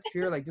you have that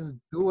fear, like just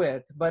do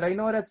it. But I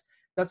know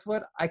that's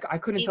what I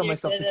couldn't tell Easier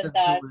myself said to than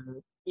just do done.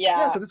 it. Yeah,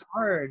 Yeah. because it's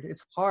hard.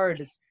 It's hard.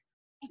 It's,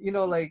 you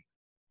know, like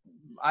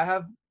I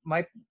have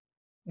my,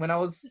 when I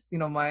was, you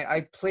know,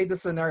 I played the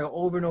scenario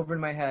over and over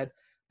in my head.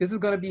 This is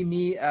gonna be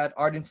me at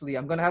Art and Flea.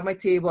 I'm gonna have my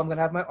table, I'm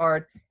gonna have my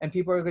art, and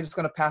people are just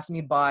gonna pass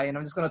me by, and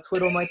I'm just gonna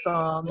twiddle my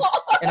thumbs,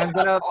 and I'm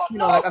gonna, Oh you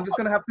know, no. like I'm just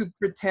gonna have to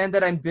pretend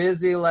that I'm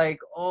busy, like,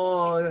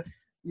 oh,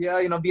 yeah,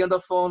 you know, be on the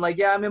phone, like,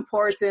 yeah, I'm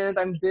important,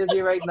 I'm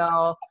busy right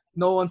now.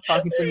 No one's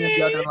talking to me at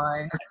the other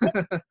line.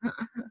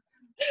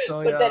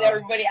 So But then yeah,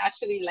 everybody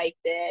actually liked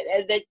it,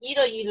 and then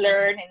you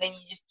learn, and then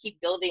you just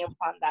keep building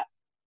upon that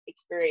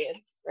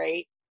experience,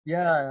 right?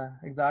 yeah,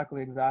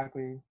 exactly,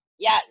 exactly.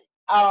 Yeah.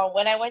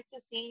 When I went to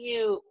see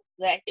you,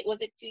 like,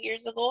 was it 2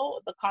 years ago,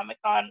 the Comic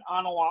Con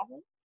on Oahu?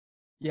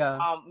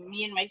 Yeah.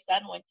 Me and my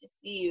son went to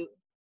see you.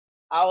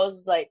 I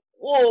was like,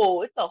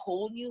 whoa, it's a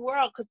whole new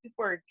world because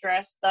people are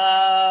dressed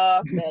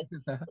up and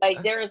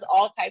like there's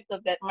all types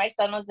of that. My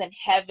son was in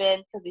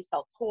heaven because he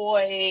sell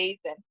toys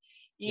and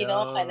and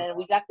Yo, then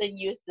we got the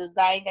newest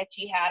design that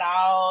she had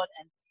out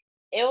and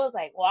it was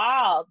like,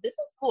 wow, this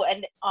is cool.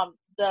 And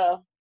the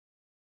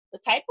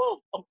type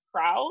of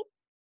crowd,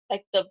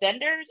 like the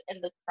vendors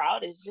and the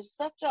crowd is just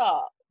such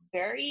a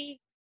very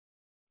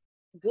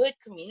good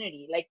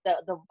community. Like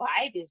the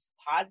vibe is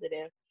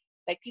positive.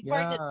 Like people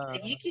are just yeah.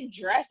 like you can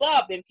dress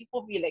up and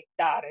people be like,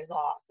 that is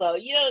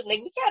awesome. Like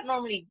we can't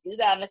normally do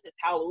that unless it's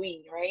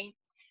Halloween, right?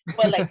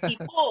 But like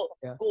people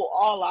Yeah. go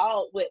all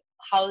out with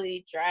how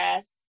they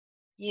dress,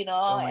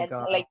 Oh my and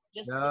God. like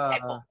just the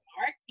type of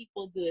Yeah. art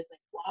people do is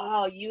like,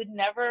 wow, you would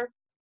never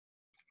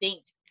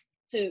think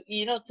to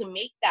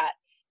make that,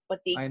 but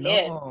they I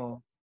did.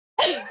 know.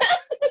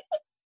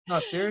 No,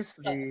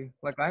 seriously.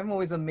 Like I'm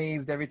always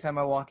amazed every time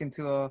I walk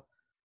into a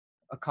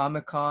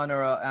Comic Con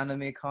or a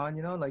anime con,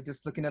 you know, like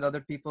just looking at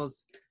other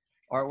people's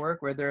artwork,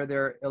 whether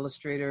they're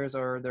illustrators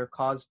or they're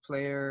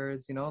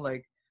cosplayers, you know,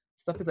 like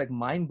stuff is like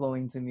mind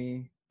blowing to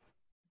me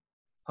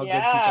how good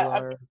Yeah, people I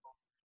mean, are.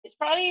 it's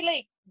probably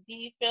like, do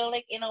you feel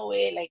like in a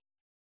way like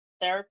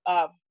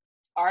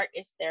art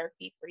is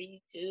therapy for you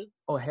too?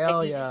 Oh Like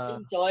hell you just yeah.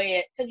 enjoy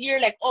it because you're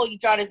like, oh, you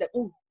draw this, like,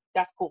 ooh,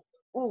 that's cool.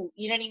 Ooh,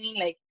 you know what I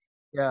mean?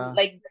 Yeah.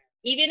 Like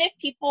even if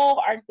people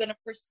aren't gonna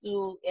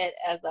pursue it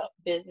as a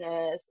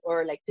business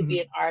or like to be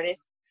an Mhm.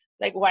 artist,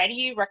 like why do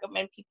you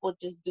recommend people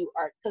just do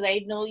art? Because I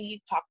know you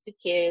talk to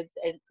kids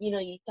and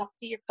you talk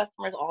to your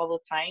customers all the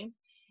time.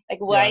 Like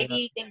Yeah, why do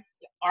yeah. you think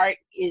art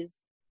is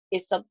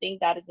something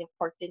that is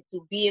important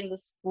to be in the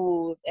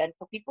schools and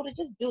for people to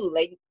just do?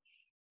 Like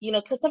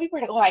because some people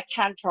are like, oh, I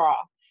can't draw.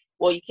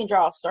 Well, you can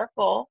draw a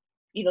circle.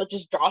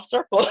 Just draw a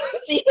circle.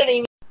 You know what I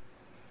mean?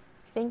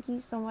 Thank you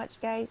so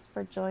much, guys,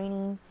 for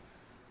joining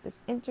this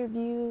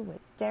interview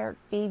with Derek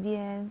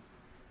Fabian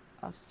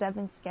of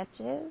Seven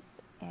Sketches.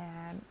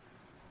 And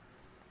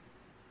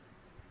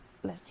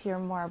let's hear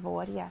more about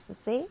what he has to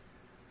say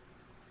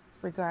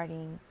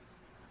regarding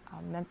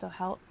Mental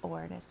Health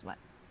Awareness Month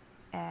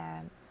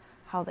and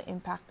how the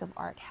impact of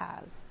art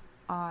has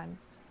on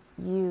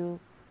you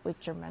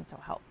with your mental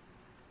health.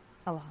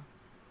 Aloha.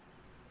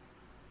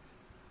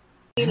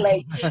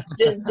 Like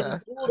just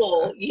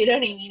doodle. You know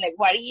what I mean? Like,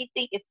 why do you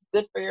think it's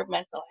good for your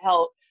mental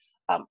health?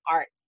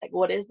 Art. Like,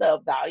 what is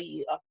the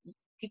value of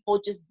people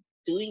just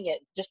doing it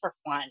just for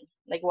fun?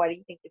 Like, why do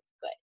you think it's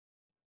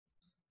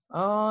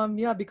good?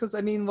 Yeah, because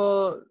I mean,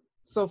 well,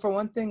 so for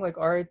one thing, like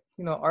art,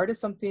 you know, art is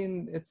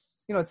something,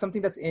 it's, you know, it's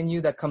something that's in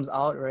you that comes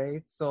out,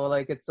 right? So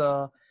like it's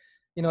a,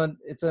 you know,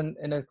 it's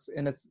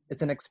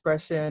an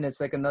expression, it's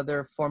like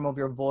another form of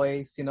your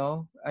voice, you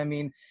know? I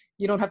mean,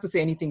 you don't have to say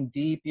anything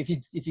deep. If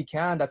you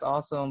can, that's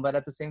awesome. But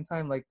at the same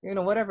time, like, you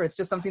know, whatever, it's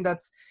just something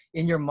that's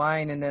in your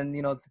mind. And then,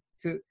 you know,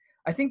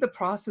 I think the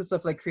process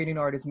of like creating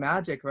art is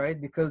magic, right?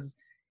 Because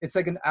it's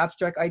like an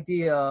abstract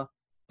idea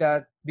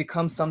that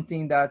becomes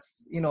something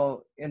that's, you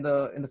know, in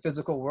the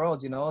physical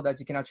world, you know, that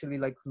you can actually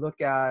like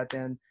look at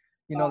and,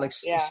 you know, like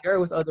Yeah. share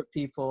with other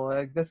people.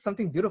 Like there's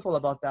something beautiful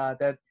about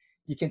that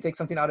you can take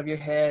something out of your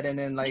head and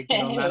then like, you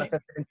know,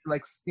 manifest it into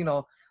like, you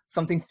know,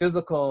 something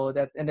physical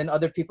that, and then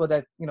other people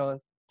that, you know,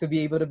 to be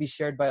able to be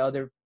shared by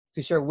to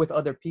share with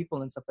other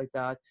people and stuff like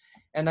that.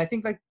 And I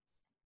think like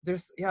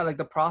there's, yeah, like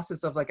the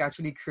process of like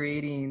actually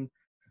creating,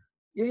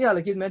 yeah,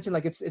 like you mentioned,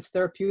 like it's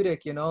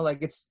therapeutic, you know,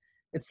 like it's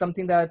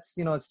something that's,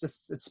 you know,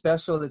 it's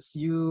special, it's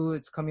you,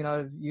 it's coming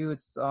out of you,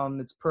 it's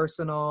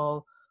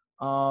personal.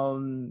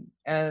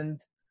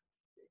 And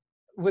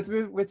with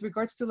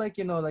regards to like,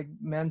 you know, like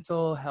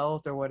mental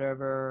health or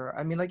whatever,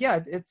 I mean, like, yeah,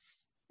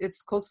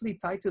 it's closely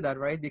tied to that,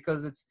 right?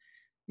 Because it's,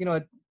 you know,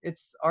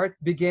 it's art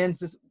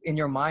begins in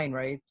your mind,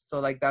 right? So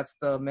like that's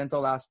the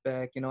mental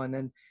aspect, you know, and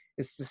then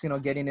it's just, you know,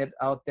 getting it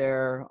out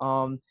there.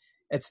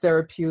 It's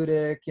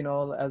therapeutic, you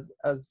know,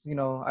 as you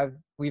know,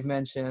 we've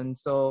mentioned.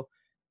 So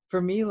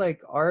for me, like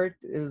art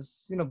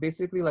is, you know,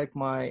 basically like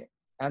my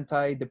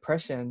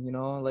anti-depression, you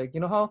know, like,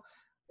 you know how,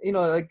 you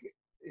know, like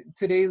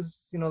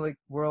today's, you know, like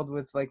world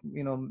with like,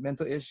 you know,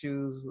 mental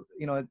issues,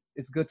 you know,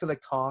 it's good to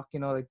like talk, you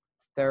know, like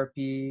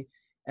therapy,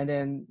 And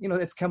then,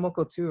 it's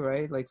chemical too,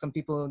 right? Like some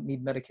people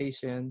need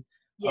medication,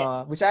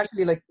 Yes. which I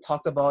actually like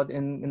talked about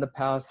in the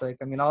past. Like,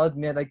 I mean, I'll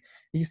admit, like,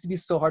 it used to be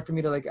so hard for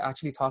me to like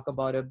actually talk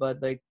about it,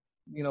 but like,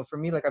 for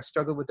me, like I've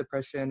struggled with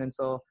depression. And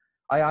so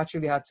I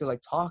actually had to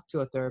like talk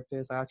to a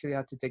therapist. I actually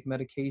had to take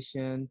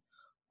medication.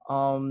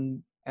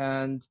 And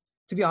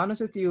to be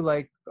honest with you,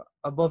 like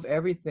above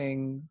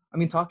everything, I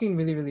mean, talking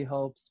really, really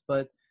helps,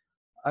 but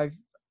I've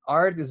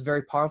art is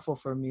very powerful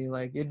for me.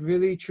 Like it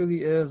really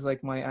truly is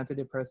like my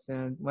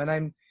antidepressant.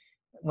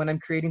 When I'm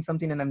creating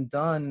something and I'm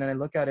done and I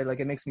look at it, like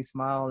it makes me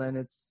smile, and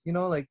it's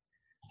like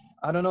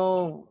I don't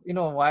know,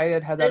 why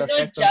it has that There's no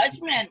effect on me.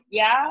 judgment,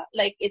 yeah.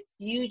 Like it's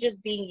you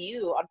just being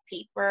you on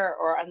paper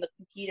or on the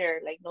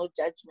computer, like no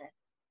judgment.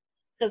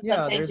 Because Yeah,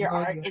 sometimes there's your no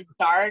art is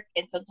dark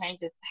and sometimes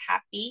it's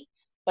happy,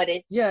 but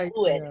it's yeah,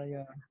 fluid. yeah,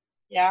 yeah.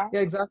 Yeah. Yeah,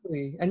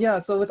 exactly. And yeah,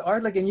 so with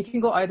art, like, and you can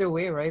go either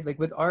way, right? Like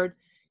with art,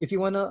 if you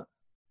wanna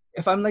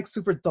if I'm like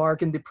super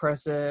dark and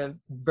depressive,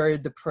 very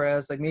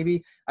depressed, like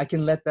maybe I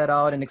can let that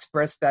out and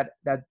express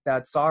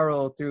that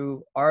sorrow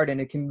through art,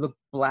 and it can look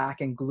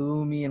black and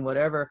gloomy and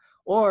whatever.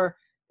 Or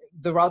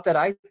the route that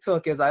I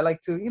took is I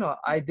like to,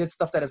 I did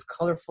stuff that is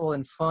colorful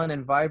and fun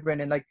and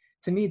vibrant, and like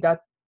to me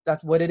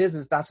that's what it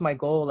is that's my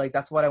goal. Like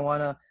that's what I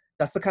wanna.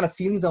 That's the kind of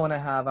feelings I want to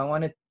have. I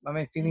want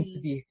my feelings to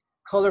Mhm. be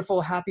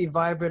colorful, happy,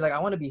 vibrant. Like I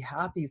want to be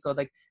happy. So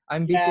like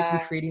I'm basically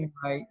Yeah. creating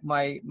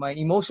my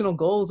emotional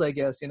goals, I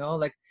guess.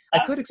 Like I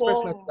That's could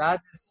express my cool.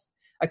 sadness.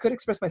 I could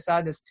express my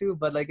sadness too,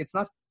 but like it's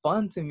not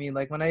fun to me.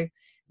 Like when I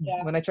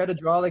Yeah. when I try to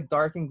draw like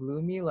dark and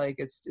gloomy, like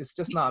it's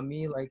just not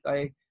me. Like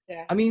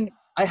Yeah. I mean,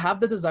 I have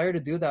the desire to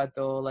do that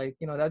though. Like,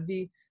 that'd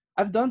be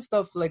I've done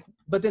stuff like,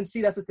 but then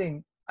see, that's the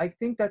thing. I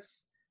think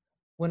that's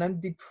when I'm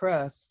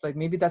depressed, like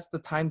maybe that's the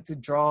time to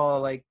draw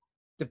like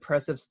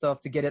depressive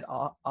stuff to get it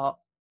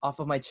off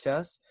of my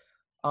chest.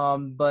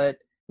 But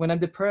when I'm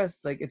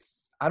depressed, like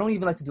I don't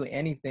even like to do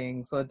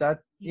anything. So that,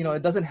 it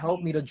Mhm. doesn't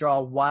help me to draw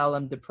while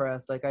I'm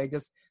depressed. Like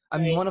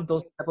I'm Right. one of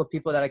those type of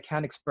people that I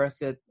can't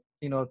express it,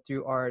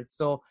 through art.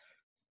 So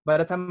by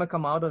the time I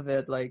come out of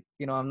it, like,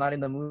 I'm not in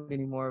the mood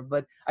anymore.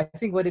 But I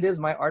think what it is,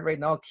 my art right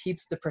now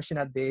keeps depression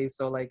at bay.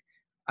 So like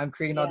I'm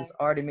creating all Yeah. this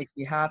art, it makes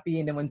me happy.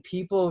 And then when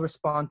people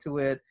respond to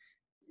it,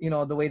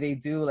 the way they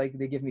do, like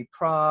they give me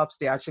props,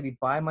 they actually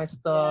buy my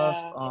stuff,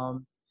 Yeah.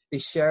 they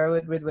share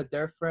it with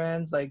their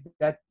friends, like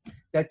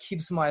that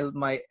keeps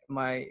my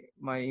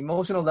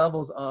emotional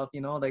levels up,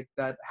 like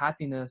that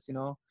happiness,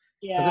 because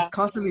it's Yeah.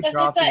 constantly Because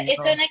dropping,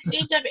 it's an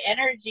exchange of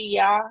energy,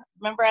 yeah.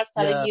 Remember I was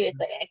telling yeah. you it's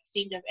an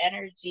exchange of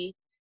energy.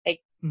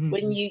 Like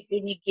when Mhm.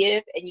 you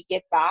give and you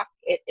get back,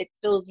 it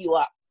fills you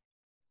up.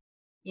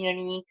 You know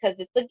what I mean? Because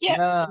it's a gift.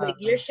 Yeah, Like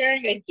you're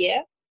sharing a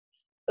gift.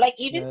 Like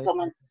even yeah,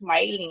 someone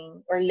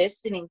smiling or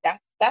listening,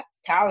 that's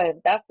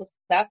talent. That's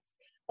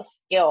a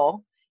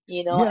skill,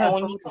 you know. yeah, And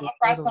when you come totally,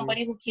 across totally.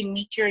 somebody who can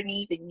meet your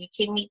needs and you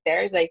can meet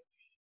theirs, like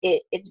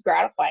it's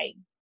gratifying.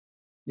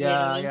 You know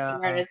what I Yeah, mean? yeah,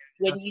 Whereas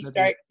when you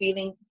definitely. start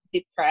feeling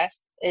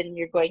depressed and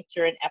you're going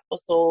through an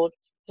episode,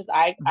 because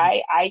I Mhm.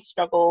 I I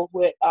struggle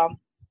with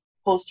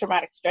post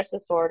traumatic stress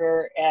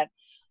disorder, and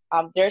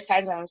there are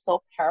times when I'm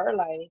so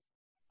paralyzed.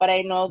 But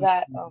I know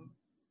that Mhm.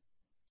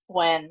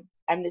 when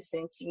I'm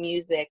listening to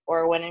music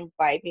or when I'm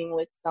vibing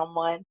with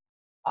someone,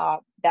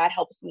 that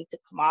helps me to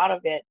come out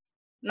of it.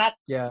 Not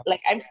Yeah,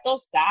 like I'm still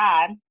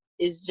sad.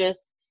 It's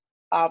just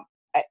um,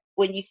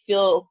 when you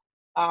feel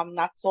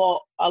not so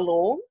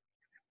alone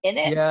in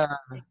it, yeah,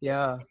 like it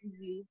yeah,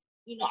 brings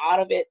you, out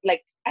of it.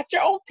 Like at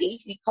your own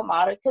pace, you come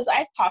out of it. Because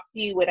I've talked to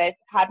you when I've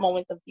had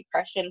moments of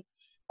depression,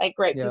 like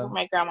right before yeah.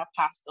 my grandma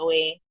passed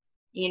away.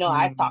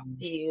 I've talked Mm.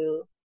 to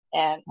you,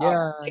 and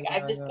Yeah, like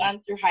I've yeah, just yeah,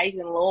 gone through highs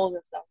and lows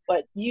and stuff.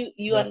 But you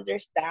yeah.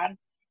 understand,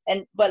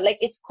 and but like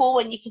it's cool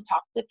when you can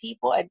talk to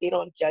people and they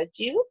don't judge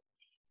you,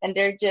 and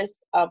they're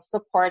just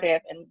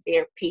supportive and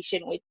they're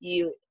patient with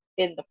you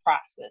in the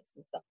process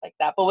and stuff like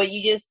that. But when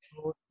you just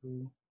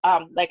Totally.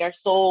 like are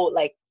so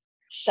like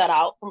shut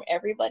out from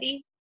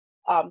everybody,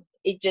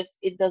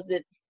 it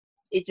doesn't,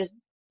 it just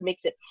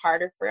makes it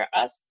harder for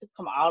us to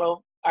come out of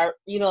our,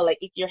 like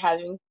if you're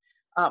having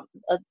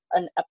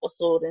an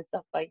episode and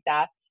stuff like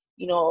that,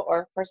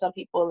 or for some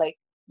people, like,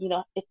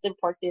 it's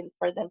important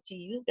for them to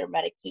use their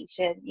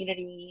medication. You know what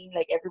I mean?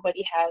 Like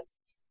everybody has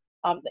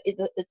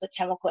it's a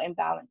chemical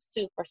imbalance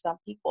too for some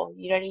people.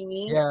 You know what I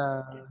mean?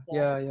 Yeah, And so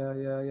yeah, yeah,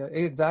 yeah, yeah.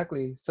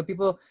 Exactly. So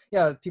people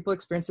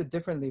experience it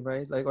differently,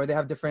 right? Like, or they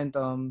have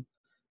different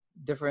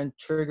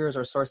triggers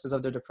or sources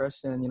of their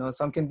depression.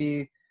 Some can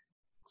be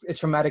a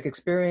traumatic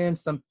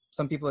experience.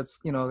 Some people,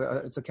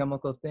 it's a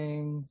chemical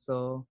thing.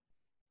 So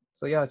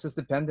yeah, it's just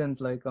dependent,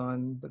 like,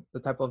 on the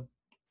type of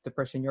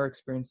depression you're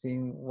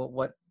experiencing.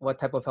 What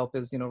type of help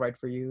is right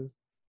for you?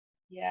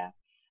 yeah,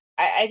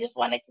 I just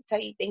wanted to tell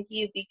you thank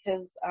you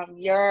because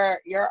your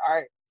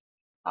art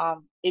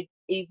it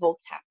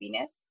evokes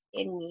happiness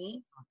in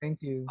me.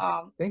 Thank you,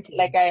 um thank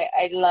like you.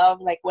 I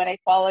love like when I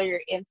follow your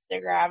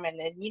Instagram, and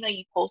then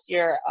you post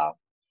your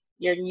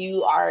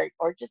new art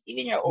or just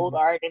even your old Mhm.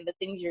 art and the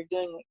things you're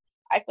doing.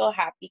 I feel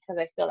happy because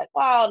I feel like,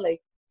 wow,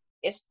 like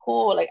it's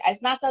cool. Like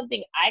it's not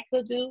something I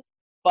could do,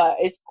 but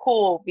it's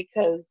cool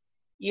because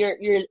you're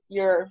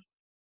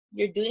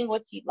doing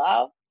what you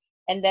love,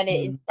 and then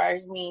it Mm.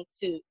 inspires me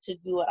to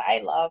do what I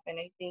love. And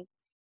I think,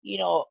 you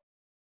know,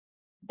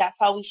 that's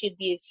how we should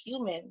be as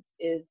humans,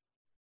 is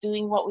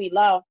doing what we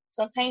love.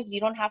 Sometimes you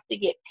don't have to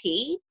get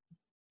paid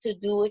to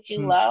do what you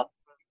Mm. love,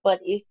 but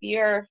if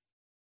you're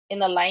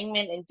in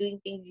alignment and doing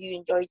things you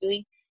enjoy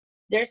doing,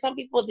 there are some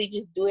people, they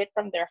just do it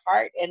from their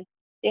heart and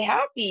they're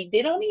happy.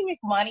 They don't even make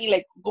money,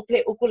 like go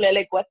play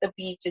ukulele, go at the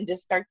beach and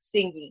just start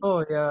singing.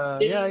 Oh yeah,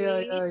 You know yeah, what I yeah,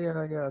 mean? yeah,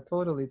 yeah, yeah.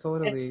 Totally, And,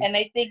 totally. and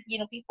I think, you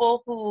know,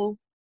 people who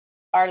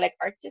are like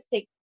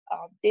artistic,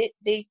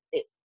 they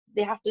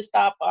have to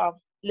stop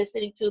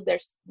listening to their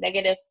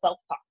negative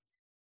self-talk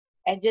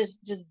and just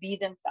be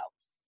themselves.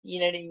 You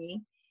know what I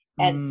mean?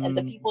 And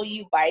the Mm. people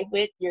you vibe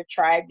with, your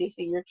tribe, they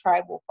say your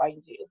tribe will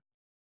find you.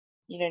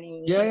 You know what I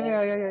Yeah, mean?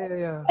 yeah, yeah, yeah, yeah,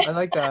 yeah. I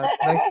like that.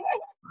 Like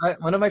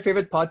one of my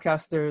favorite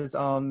podcasters,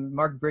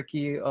 Mark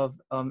Bricky of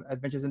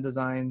Adventures in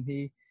Design,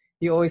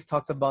 he always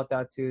talks about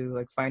that too,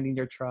 like finding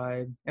your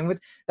tribe. And with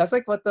that's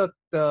like what the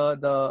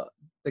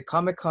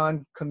Comic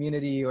Con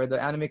community or the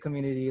anime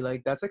community,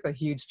 like that's like a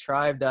huge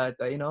tribe that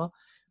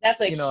That's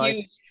a like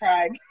huge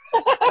tribe.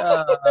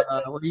 yeah,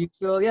 where you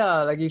feel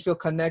like you feel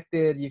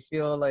connected, you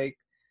feel like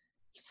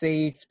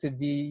safe to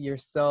be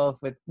yourself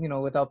with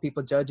without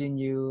people judging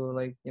you,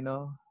 like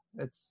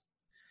it's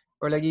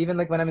or like even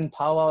like when I'm in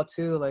powwow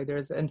too, like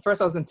and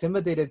first I was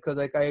intimidated because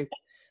like I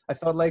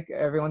felt like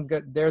everyone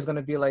there's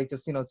gonna be like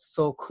just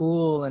so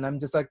cool, and I'm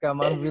just like I'm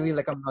really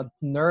like I'm a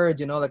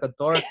nerd, like a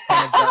dork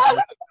kind of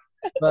guy.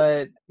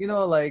 But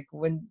like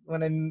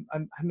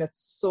I met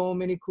so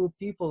many cool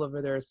people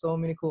over there, so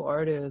many cool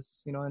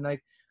artists, and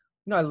like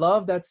I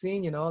love that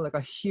scene, like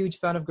a huge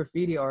fan of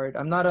graffiti art.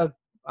 I'm not a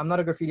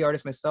graffiti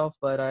artist myself,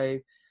 but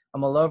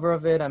I'm a lover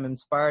of it. I'm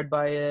inspired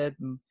by it.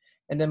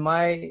 And then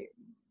my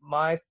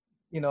my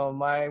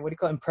what do you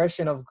call it,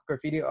 impression of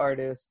graffiti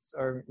artists,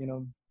 or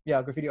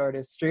yeah, graffiti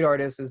artists, street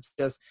artists, is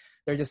just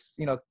they're just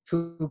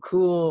too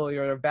cool,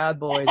 you're bad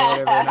boys or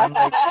whatever. And I'm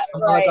like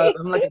Right.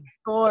 I'm like a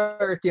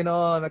dork,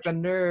 I'm like a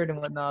nerd and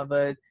whatnot.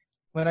 But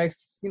when I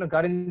I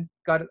got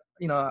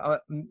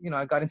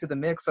into the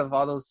mix of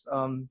all those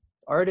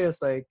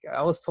artists, like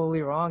I was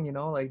totally wrong,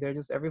 like they're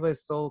just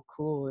everybody's so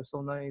cool, they're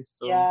so nice.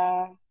 So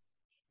Yeah.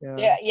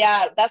 yeah.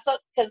 Yeah. That's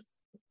because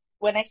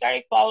when I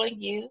started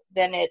following you,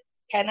 then it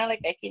kind of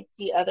like I can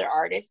see other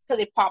artists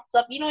because it pops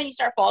up. You know, when you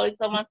start following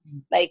someone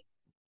like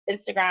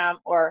Instagram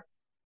or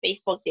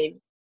Facebook, they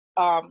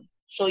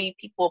show you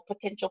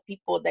potential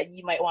people that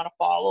you might want to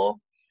follow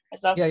and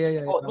stuff. Yeah, yeah,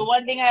 yeah, Oh, yeah. the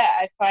one thing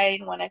I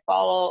find when I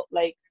follow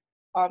like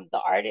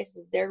the artists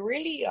is they're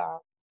really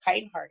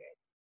kind-hearted.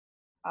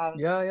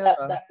 Yeah, The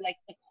yeah. like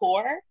the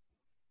core,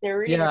 they're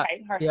really Yeah,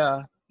 kind-hearted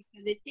yeah.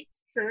 because it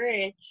takes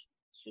courage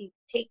to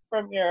take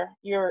from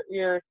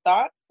your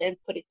thought and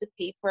put it to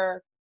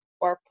paper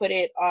or put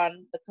it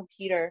on the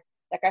computer.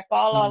 Like I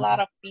follow a lot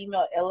Mm. of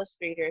female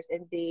illustrators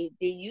and they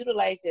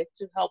utilize it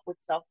to help with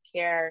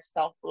self-care,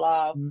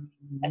 self-love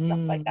and stuff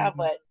like that. Mm.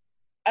 But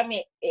I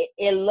mean,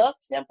 it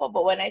looks simple,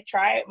 but when I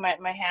try it,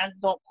 my hands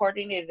don't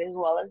coordinate as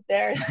well as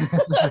theirs.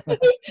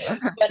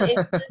 But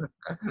it's just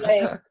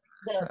like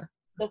the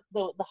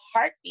the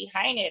heart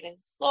behind it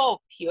is so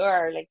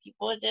pure. Like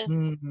people just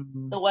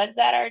Mm. the ones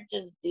that are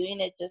just doing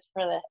it just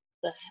for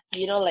the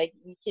like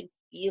you can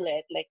feel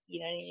it. Like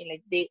what I mean?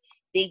 Like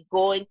they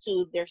go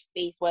into their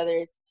space, whether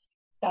it's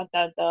dun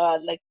dun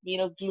dun, like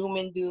gloom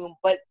and doom,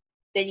 but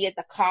then you get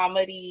the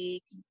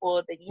comedy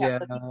people, then you have Yeah,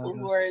 the people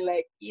who are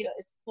like,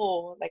 it's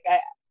cool. Like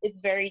it's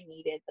very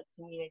needed, the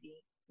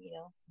community.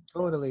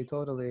 totally,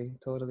 totally,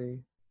 totally.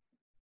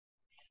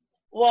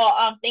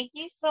 Well, thank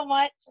you so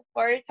much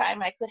for your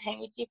time. I could hang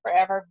with you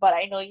forever, but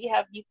I know you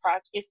have new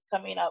projects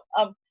coming up.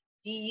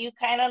 Do you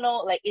kind of know,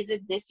 like, is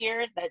it this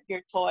year that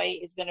your toy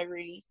is gonna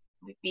release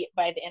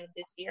by the end of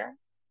this year?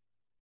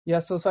 Yeah,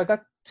 so I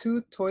got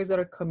two toys that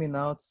are coming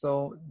out.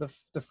 So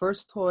the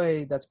first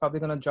toy that's probably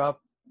gonna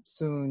drop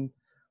soon,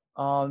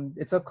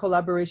 it's a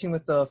collaboration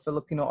with a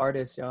Filipino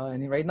artist, yeah.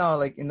 And right now,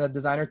 like in the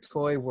designer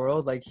toy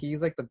world, like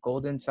he's like the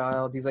golden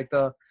child. He's like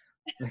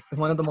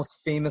one of the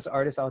most famous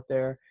artists out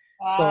there.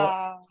 So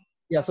Wow.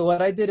 yeah, so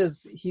what I did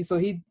is he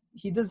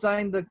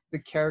designed the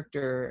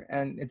character,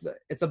 and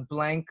it's a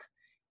blank.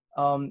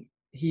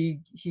 He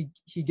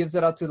gives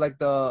it out to like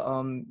the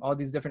all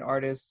these different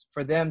artists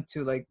for them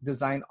to like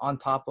design on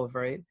top of,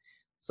 right?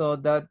 So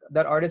that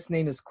artist's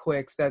name is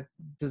Quix, that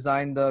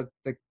designed the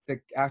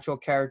actual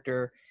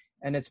character,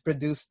 and it's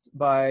produced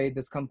by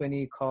this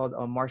company called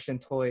Martian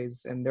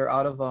Toys, and they're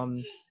out of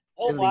Oh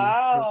Philly.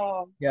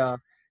 wow. Yeah.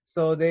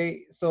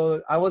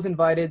 So I was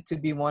invited to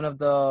be one of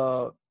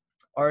the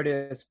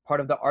artists, part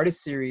of the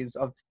artist series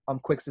of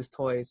Quix's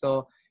toy.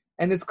 So,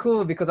 and it's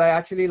cool because I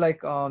actually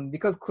like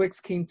because Quix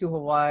came to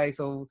Hawaii,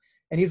 so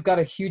and he's got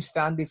a huge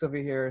fan base over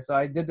here. So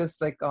I did this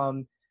like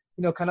kind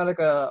of like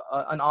a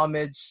an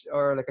homage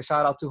or like a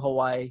shout out to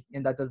Hawaii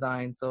in that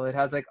design. So it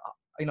has like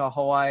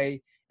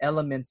Hawaii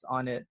elements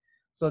on it.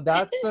 So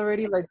that's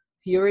already like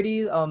he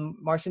already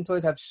Martian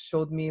Toys have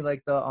showed me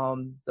like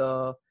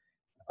the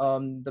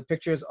the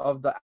pictures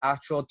of the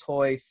actual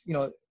toy,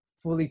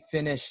 fully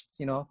finished,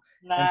 and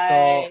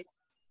Nice.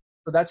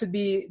 so that should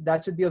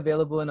be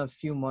available in a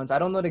few months. I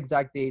don't know the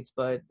exact dates,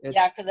 but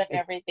Yeah, because of it's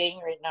everything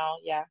right now.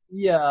 Yeah.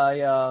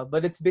 yeah.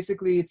 But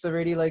it's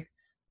already like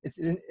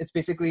it's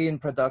basically in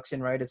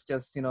production, right? It's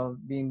just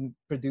being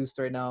produced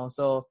right now.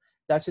 So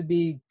that should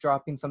be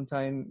dropping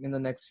sometime in the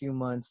next few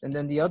months. And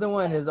then the other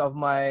one is of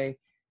my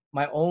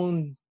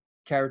own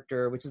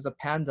character, which is a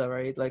panda,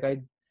 right? Like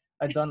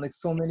I've done like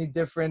so many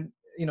different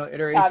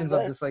iterations of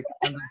Fabulous. this like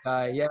panda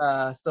guy.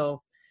 Yeah.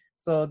 So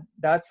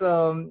that's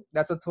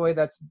a toy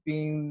that's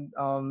being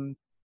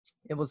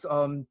it was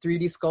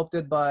 3D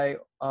sculpted by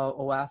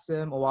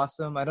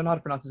Owasim. I don't know how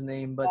to pronounce his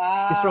name, but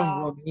he's from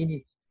Wow.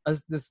 Romania.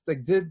 This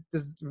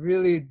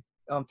really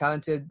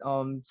talented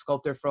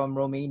sculptor from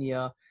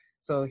Romania.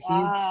 So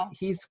Wow.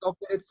 he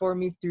sculpted it for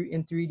me through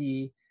in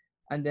 3D,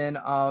 and then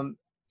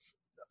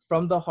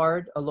from the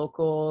Heart, a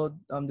local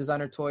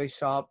designer toy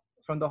shop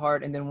from the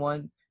Heart, and then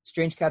one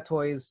Strange Cat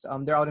Toys.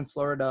 They're out in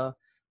Florida,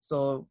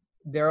 so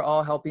they're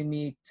all helping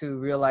me to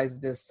realize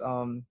this It's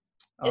um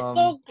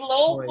so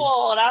toy.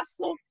 global. That's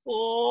so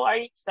cool. Are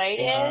you excited?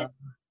 Yeah,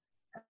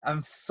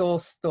 I'm so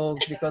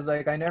stoked because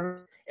like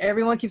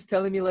everyone keeps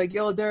telling me like,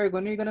 yo, Derek,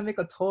 when are you gonna make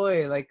a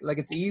toy? Like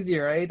it's easy,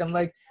 right? I'm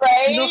like,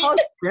 you know Right? how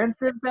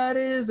expensive that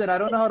is, and I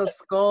don't know how to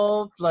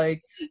sculpt.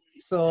 Like,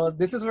 so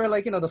this is where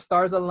like the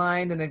stars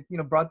aligned, and it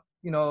brought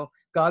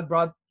God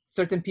brought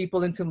certain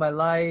people into my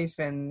life,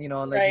 and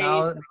like Right.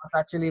 now it's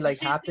actually You like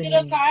should do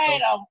the happening.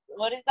 kind So of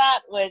what is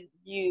that when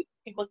you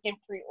people can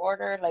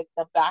pre-order like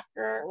the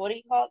backer? What do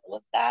you call it?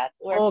 What's that?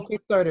 Where oh, people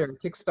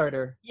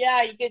Kickstarter.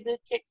 yeah, you could do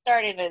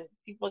Kickstarter and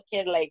people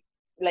can like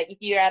if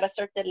you're at a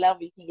certain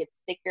level, you can get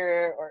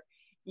sticker or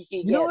you can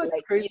You know get what's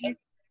like crazy?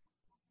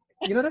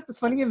 That's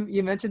funny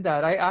you mentioned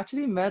that. I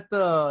actually met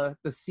the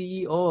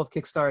CEO of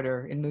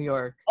Kickstarter in New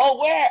York. oh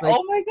where? Like,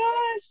 Oh my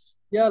gosh.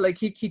 yeah, like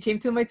he came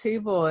to my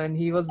table and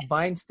he was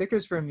buying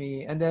stickers for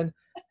me. And then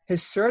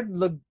his shirt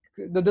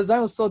the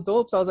design was so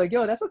dope. So I was like,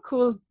 yo, that's a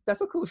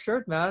cool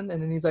shirt, man.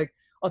 And then he's like,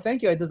 oh,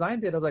 thank you. I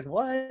designed it. I was like,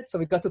 what? So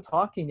we got to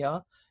talking, yeah.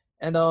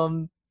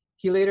 And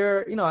he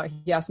later,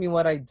 he asked me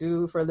what I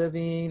do for a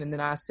living. And then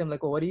I asked him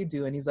like, well, what do you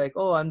do? And he's like,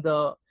 oh,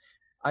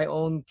 I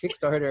own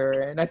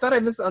Kickstarter. And I thought I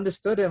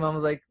misunderstood him. I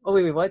was like, oh,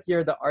 wait, what?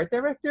 You're the art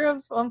director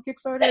of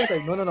Kickstarter? It's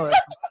like, no,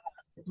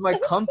 it's my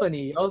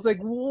company. I was like,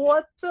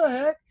 what the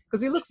heck?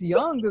 Because he looks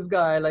young, this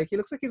guy. Like, he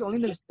looks like he's only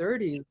in his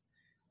 30s.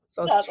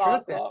 So I was That's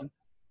awesome. tripping.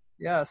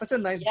 Yeah, such a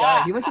nice guy.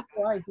 Yeah. He went to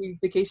Kauai. He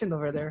vacationed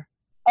over there.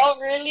 Oh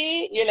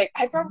really? You're like,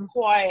 I'm from Mhm.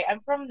 Kauai.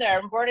 I'm from there.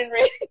 I'm born and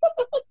raised.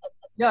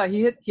 Yeah,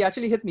 he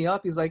actually hit me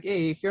up. He's like,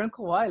 hey, if you're in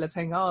Kauai, let's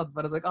hang out.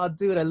 But I was like, oh,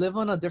 dude, I live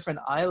on a different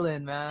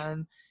island,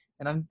 man.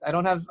 And I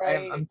don't have,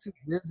 Right. I'm too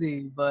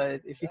busy. But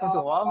if you come to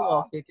Oahu, Oh,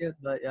 I'll kick it.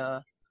 But yeah,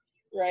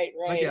 right,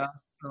 but right. yeah.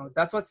 So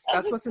that's what's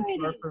That's that's what's in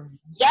store exciting. for me.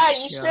 Yeah,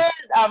 you Yeah.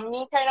 should. Me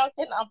and Kyle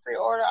can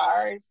pre-order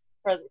ours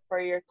for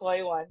your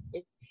toy one.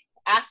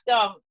 Ask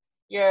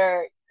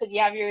your because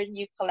you have your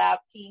new collab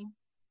team.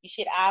 You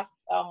should ask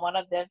one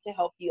of them to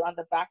help you on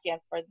the back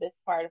end for this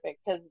part of it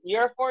because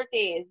your forte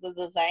is the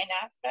design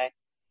aspect,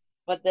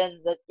 but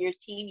then your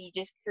team you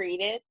just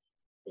created,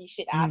 you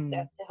should ask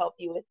them Mm, to help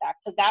you with that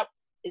because that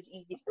is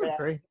easy that's for a them.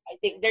 great. I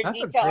think they're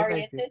That's a detail great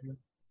idea. oriented.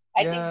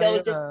 I think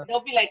Yeah, yeah.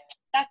 they'll be like,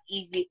 that's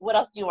easy. What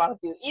else do you want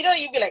to do?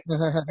 You'd be like,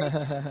 crazy,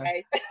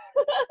 guys.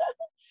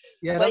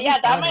 Yeah, But that'll be yeah,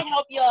 that fun. might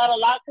help you out a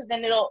lot because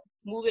then it'll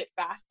move it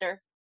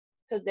faster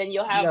because then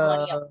you'll have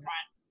money up Yeah,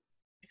 front.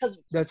 Because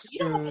that's you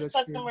know how true. much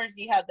That's true. customers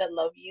you have that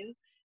love you.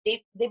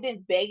 They've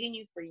been begging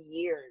you for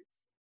years,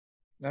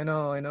 I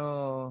know, I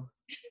know.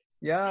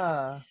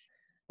 Yeah,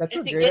 that's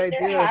and a to great get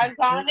their idea. hands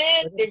on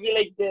it, they'd be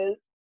like this.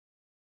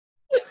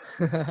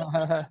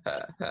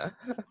 I've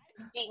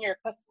seen your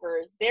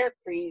customers; they're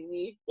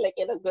crazy, like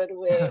in a good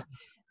way. I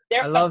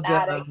They're love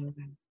fanatics.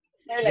 them.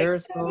 They're like They're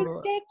 7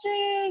 so.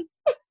 sketches.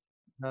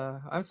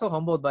 I'm so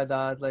humbled by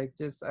that. Like,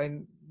 just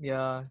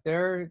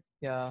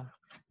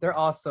they're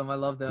awesome. I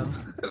love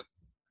them.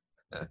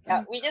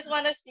 Yeah, we just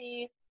want to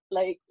see,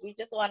 like, we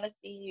just want to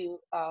see you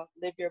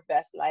live your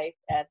best life,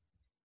 and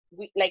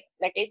we like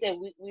I said,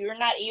 we were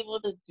not able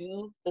to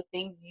do the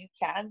things you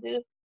can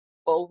do,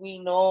 but we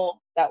know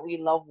that we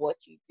love what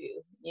you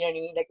do. You know what I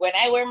mean? Like when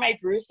I wear my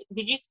Bruce,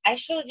 I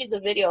showed you the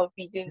video of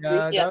me doing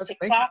Yeah, Brucey on thank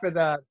you TikTok. for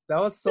that. That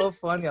was so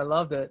funny. I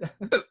loved it.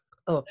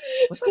 Oh,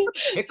 what's up with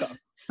the hiccup?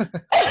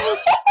 I'm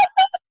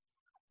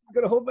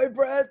gonna hold my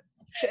breath.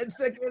 10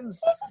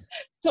 seconds.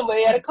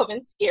 Somebody had to come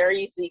and scare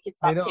you so you could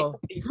I stop know.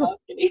 hiccuping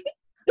constantly.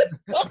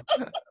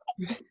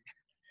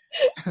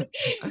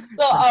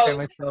 So I scare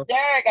myself.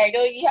 Derek, I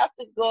know you have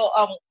to go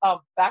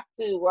back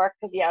to work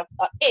because you have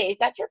hey, is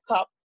that your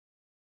cup?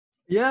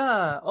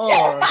 Yeah.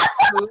 Oh,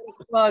 a little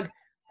plug.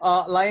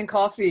 Lion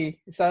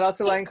Coffee. Shout out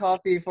to Lion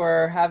Coffee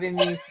for having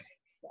me.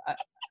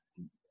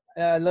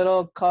 A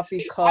little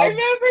coffee I cup.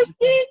 remember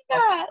seeing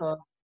Coffee that. cup.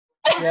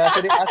 Yeah.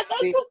 So That's so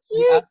they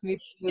cute. asked me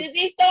to. Did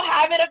they still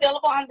have it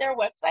available on their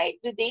website?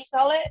 Did they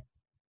sell it?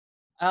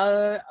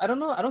 I don't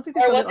know. I don't think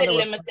they Or sell it was on it their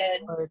website.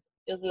 limited? But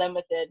It was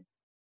limited.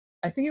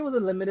 I think it was a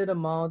limited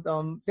amount.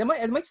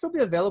 It might still be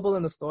available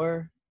in the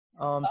store.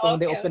 So when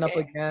they Okay, open up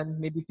okay. again,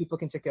 maybe people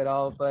can check it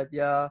out. But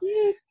yeah,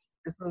 Cute.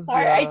 this was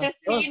Sorry, I yeah.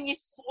 just seen you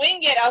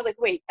swing it. I was like,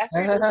 wait, that's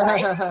your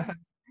design?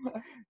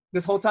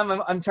 This whole time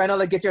I'm trying to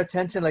like get your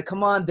attention. Like,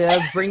 come on,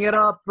 Des, bring it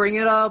up, bring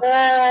it up. Brr,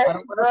 I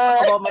don't want brr. to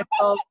talk about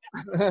myself.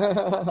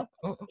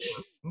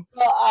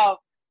 So,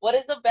 what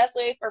is the best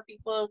way for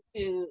people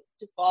to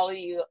follow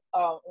you?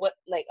 What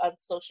like on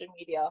social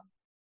media?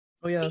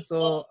 Oh yeah,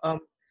 Facebook. so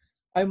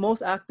I'm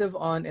most active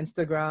on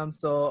Instagram.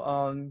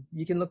 So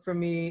you can look for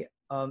me.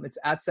 It's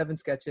at 7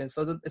 sketches.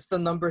 So it's the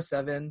number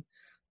 7.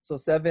 So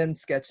 7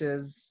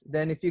 sketches.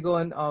 Then if you go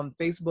on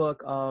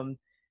Facebook,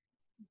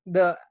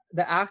 the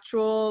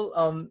actual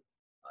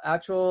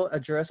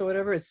address or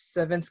whatever is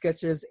 7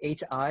 sketches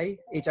hi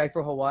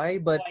for Hawaii.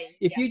 But Boy,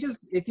 if yeah.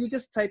 you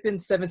just type in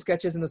 7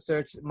 sketches in the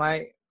search,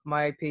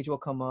 my page will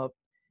come up.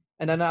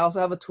 And then I also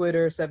have a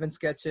Twitter, 7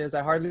 sketches.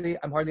 I'm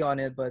hardly on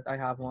it, but I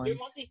have You're one.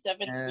 mostly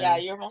seven. Yeah,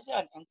 And you're mostly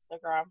on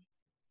Instagram.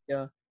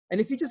 yeah.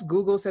 And if you just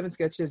Google 7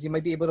 sketches, you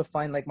might be able to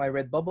find like my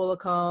Redbubble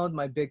account,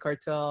 my Big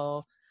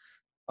Cartel,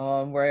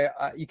 where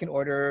you can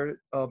order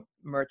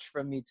merch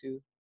from me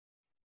too.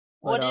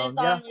 But What is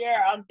yeah, on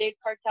your Big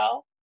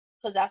Cartel?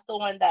 Because that's the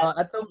one that uh,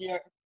 at the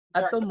you're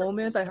at the direct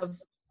moment, purchase.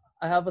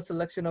 I have a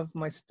selection of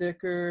my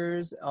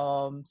stickers,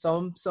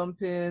 some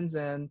pins,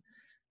 and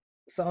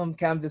some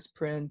canvas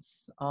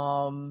prints.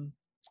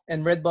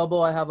 And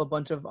Redbubble, I have a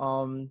bunch of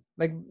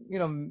like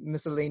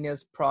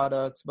miscellaneous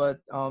products, but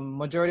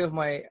majority of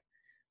my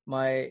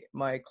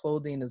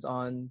clothing is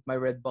on my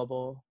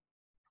Redbubble.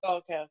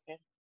 Okay, okay.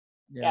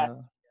 Yeah, Yeah.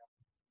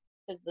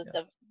 because the Yeah.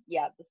 stuff,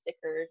 yeah, the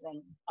stickers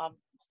and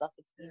stuff,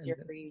 it's And easier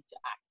for you to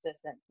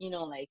access and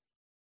like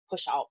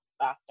push out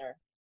faster.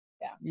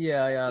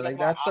 Yeah, yeah, you have like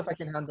more that stuff I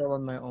can options. handle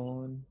on my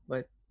own.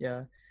 But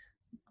yeah,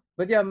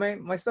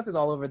 my stuff is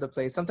all over the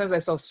place. Sometimes I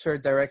sell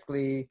shirt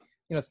directly,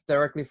 it's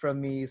directly from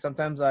me.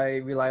 Sometimes I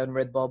rely on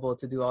Redbubble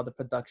to do all the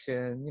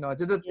production.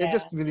 It Yeah,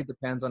 just really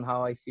depends on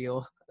how I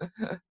feel.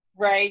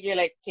 right. You're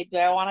like, okay, do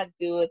I want to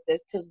do with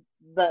this? Because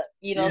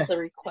Yeah. the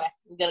request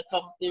is gonna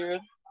come through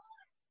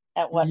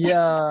at what?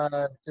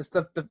 Yeah, just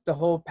the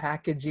whole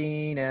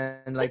packaging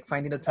and like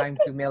finding the time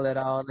to mail it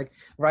out, like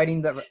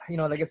writing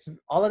like it's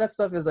all of that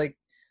stuff is like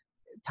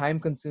time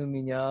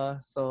consuming, yeah.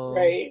 So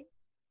Right.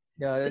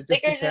 yeah, The it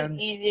just stickers is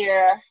depends.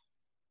 easier.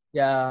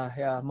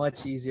 Yeah,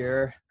 much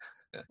easier.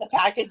 The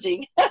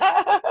packaging.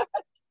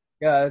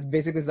 Yeah,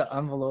 basically it's the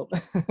envelope.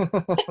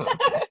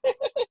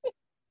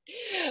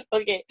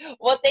 Okay.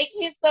 Well, thank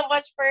you so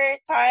much for your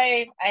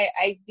time.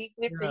 I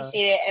deeply Yeah,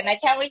 appreciate it. And I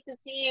can't wait to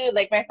see you.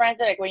 Like, my friends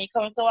are like, when you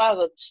come to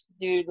Wild,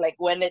 dude, like,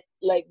 when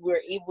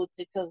we're able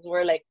to, because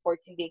we're like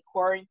 14-day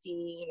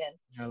quarantine. And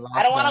yeah,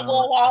 I don't want to lockdown.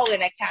 go Wild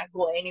and I can't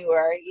go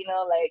anywhere,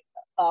 like,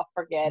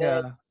 forget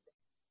it. Yeah,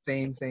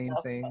 same,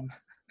 So, same.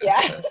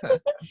 yeah.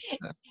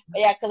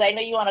 Yeah, because I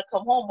know you want to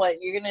come home,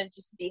 but you're going to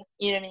just be,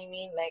 you know what I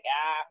mean? Like,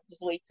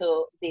 just wait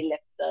till they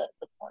lift the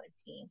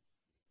quarantine,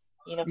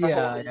 for Yeah,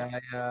 Hawaii.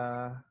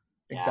 yeah,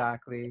 Yeah.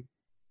 exactly.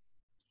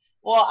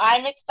 Well,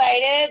 I'm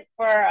excited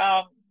for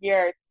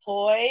your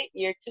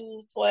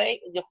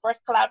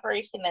first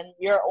collaboration and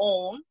your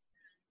own.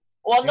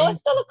 Well, no, it's Thank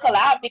still a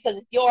collab because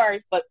it's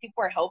yours, but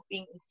people are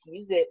helping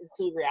infuse it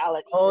into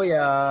reality. Oh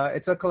yeah,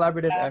 it's a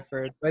collaborative Yeah,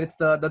 effort, but it's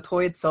the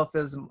toy itself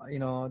is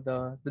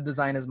the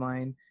design is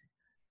mine,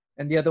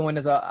 and the other one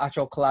is a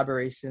actual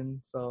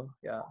collaboration. So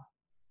yeah,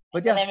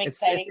 but and yeah, I'm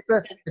excited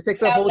because it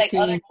takes you a have whole like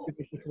other. team to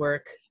make this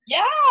work.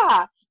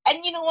 Yeah,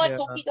 and you know what, Yeah,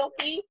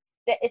 Tokidoki,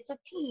 that it's a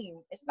team.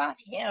 It's not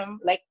him.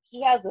 Like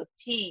he has a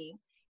team,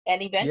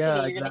 and eventually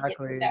yeah, you're gonna get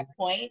to that exactly.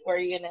 point where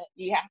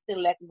you have to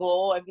let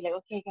go and be like,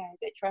 okay, guys,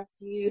 I trust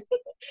you.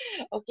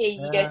 Okay,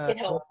 you guys Yeah, can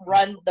help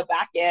run the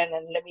back end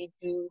and let me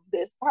do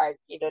this part.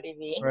 You know what I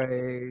mean?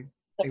 right.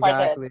 The part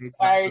that Exactly,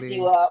 fires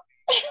you exactly. up,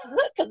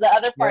 because the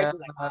other Yeah. parts is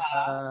like,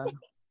 ah.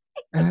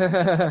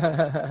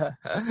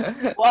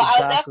 Well,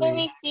 I'll Exactly.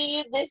 definitely see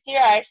you this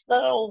year. I just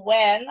don't know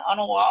when on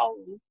a wall.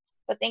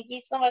 But thank you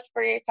so much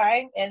for your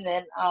time, and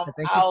then Thank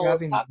you for I'll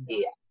having talk me. to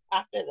you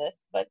after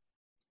this. But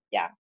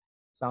yeah,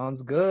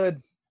 Sounds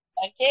good.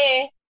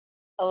 okay,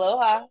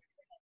 aloha.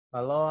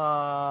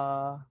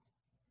 Aloha.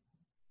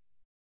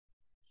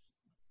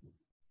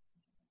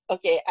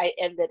 Okay, I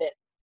ended it.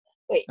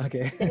 Wait,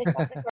 Okay. did I stop recording?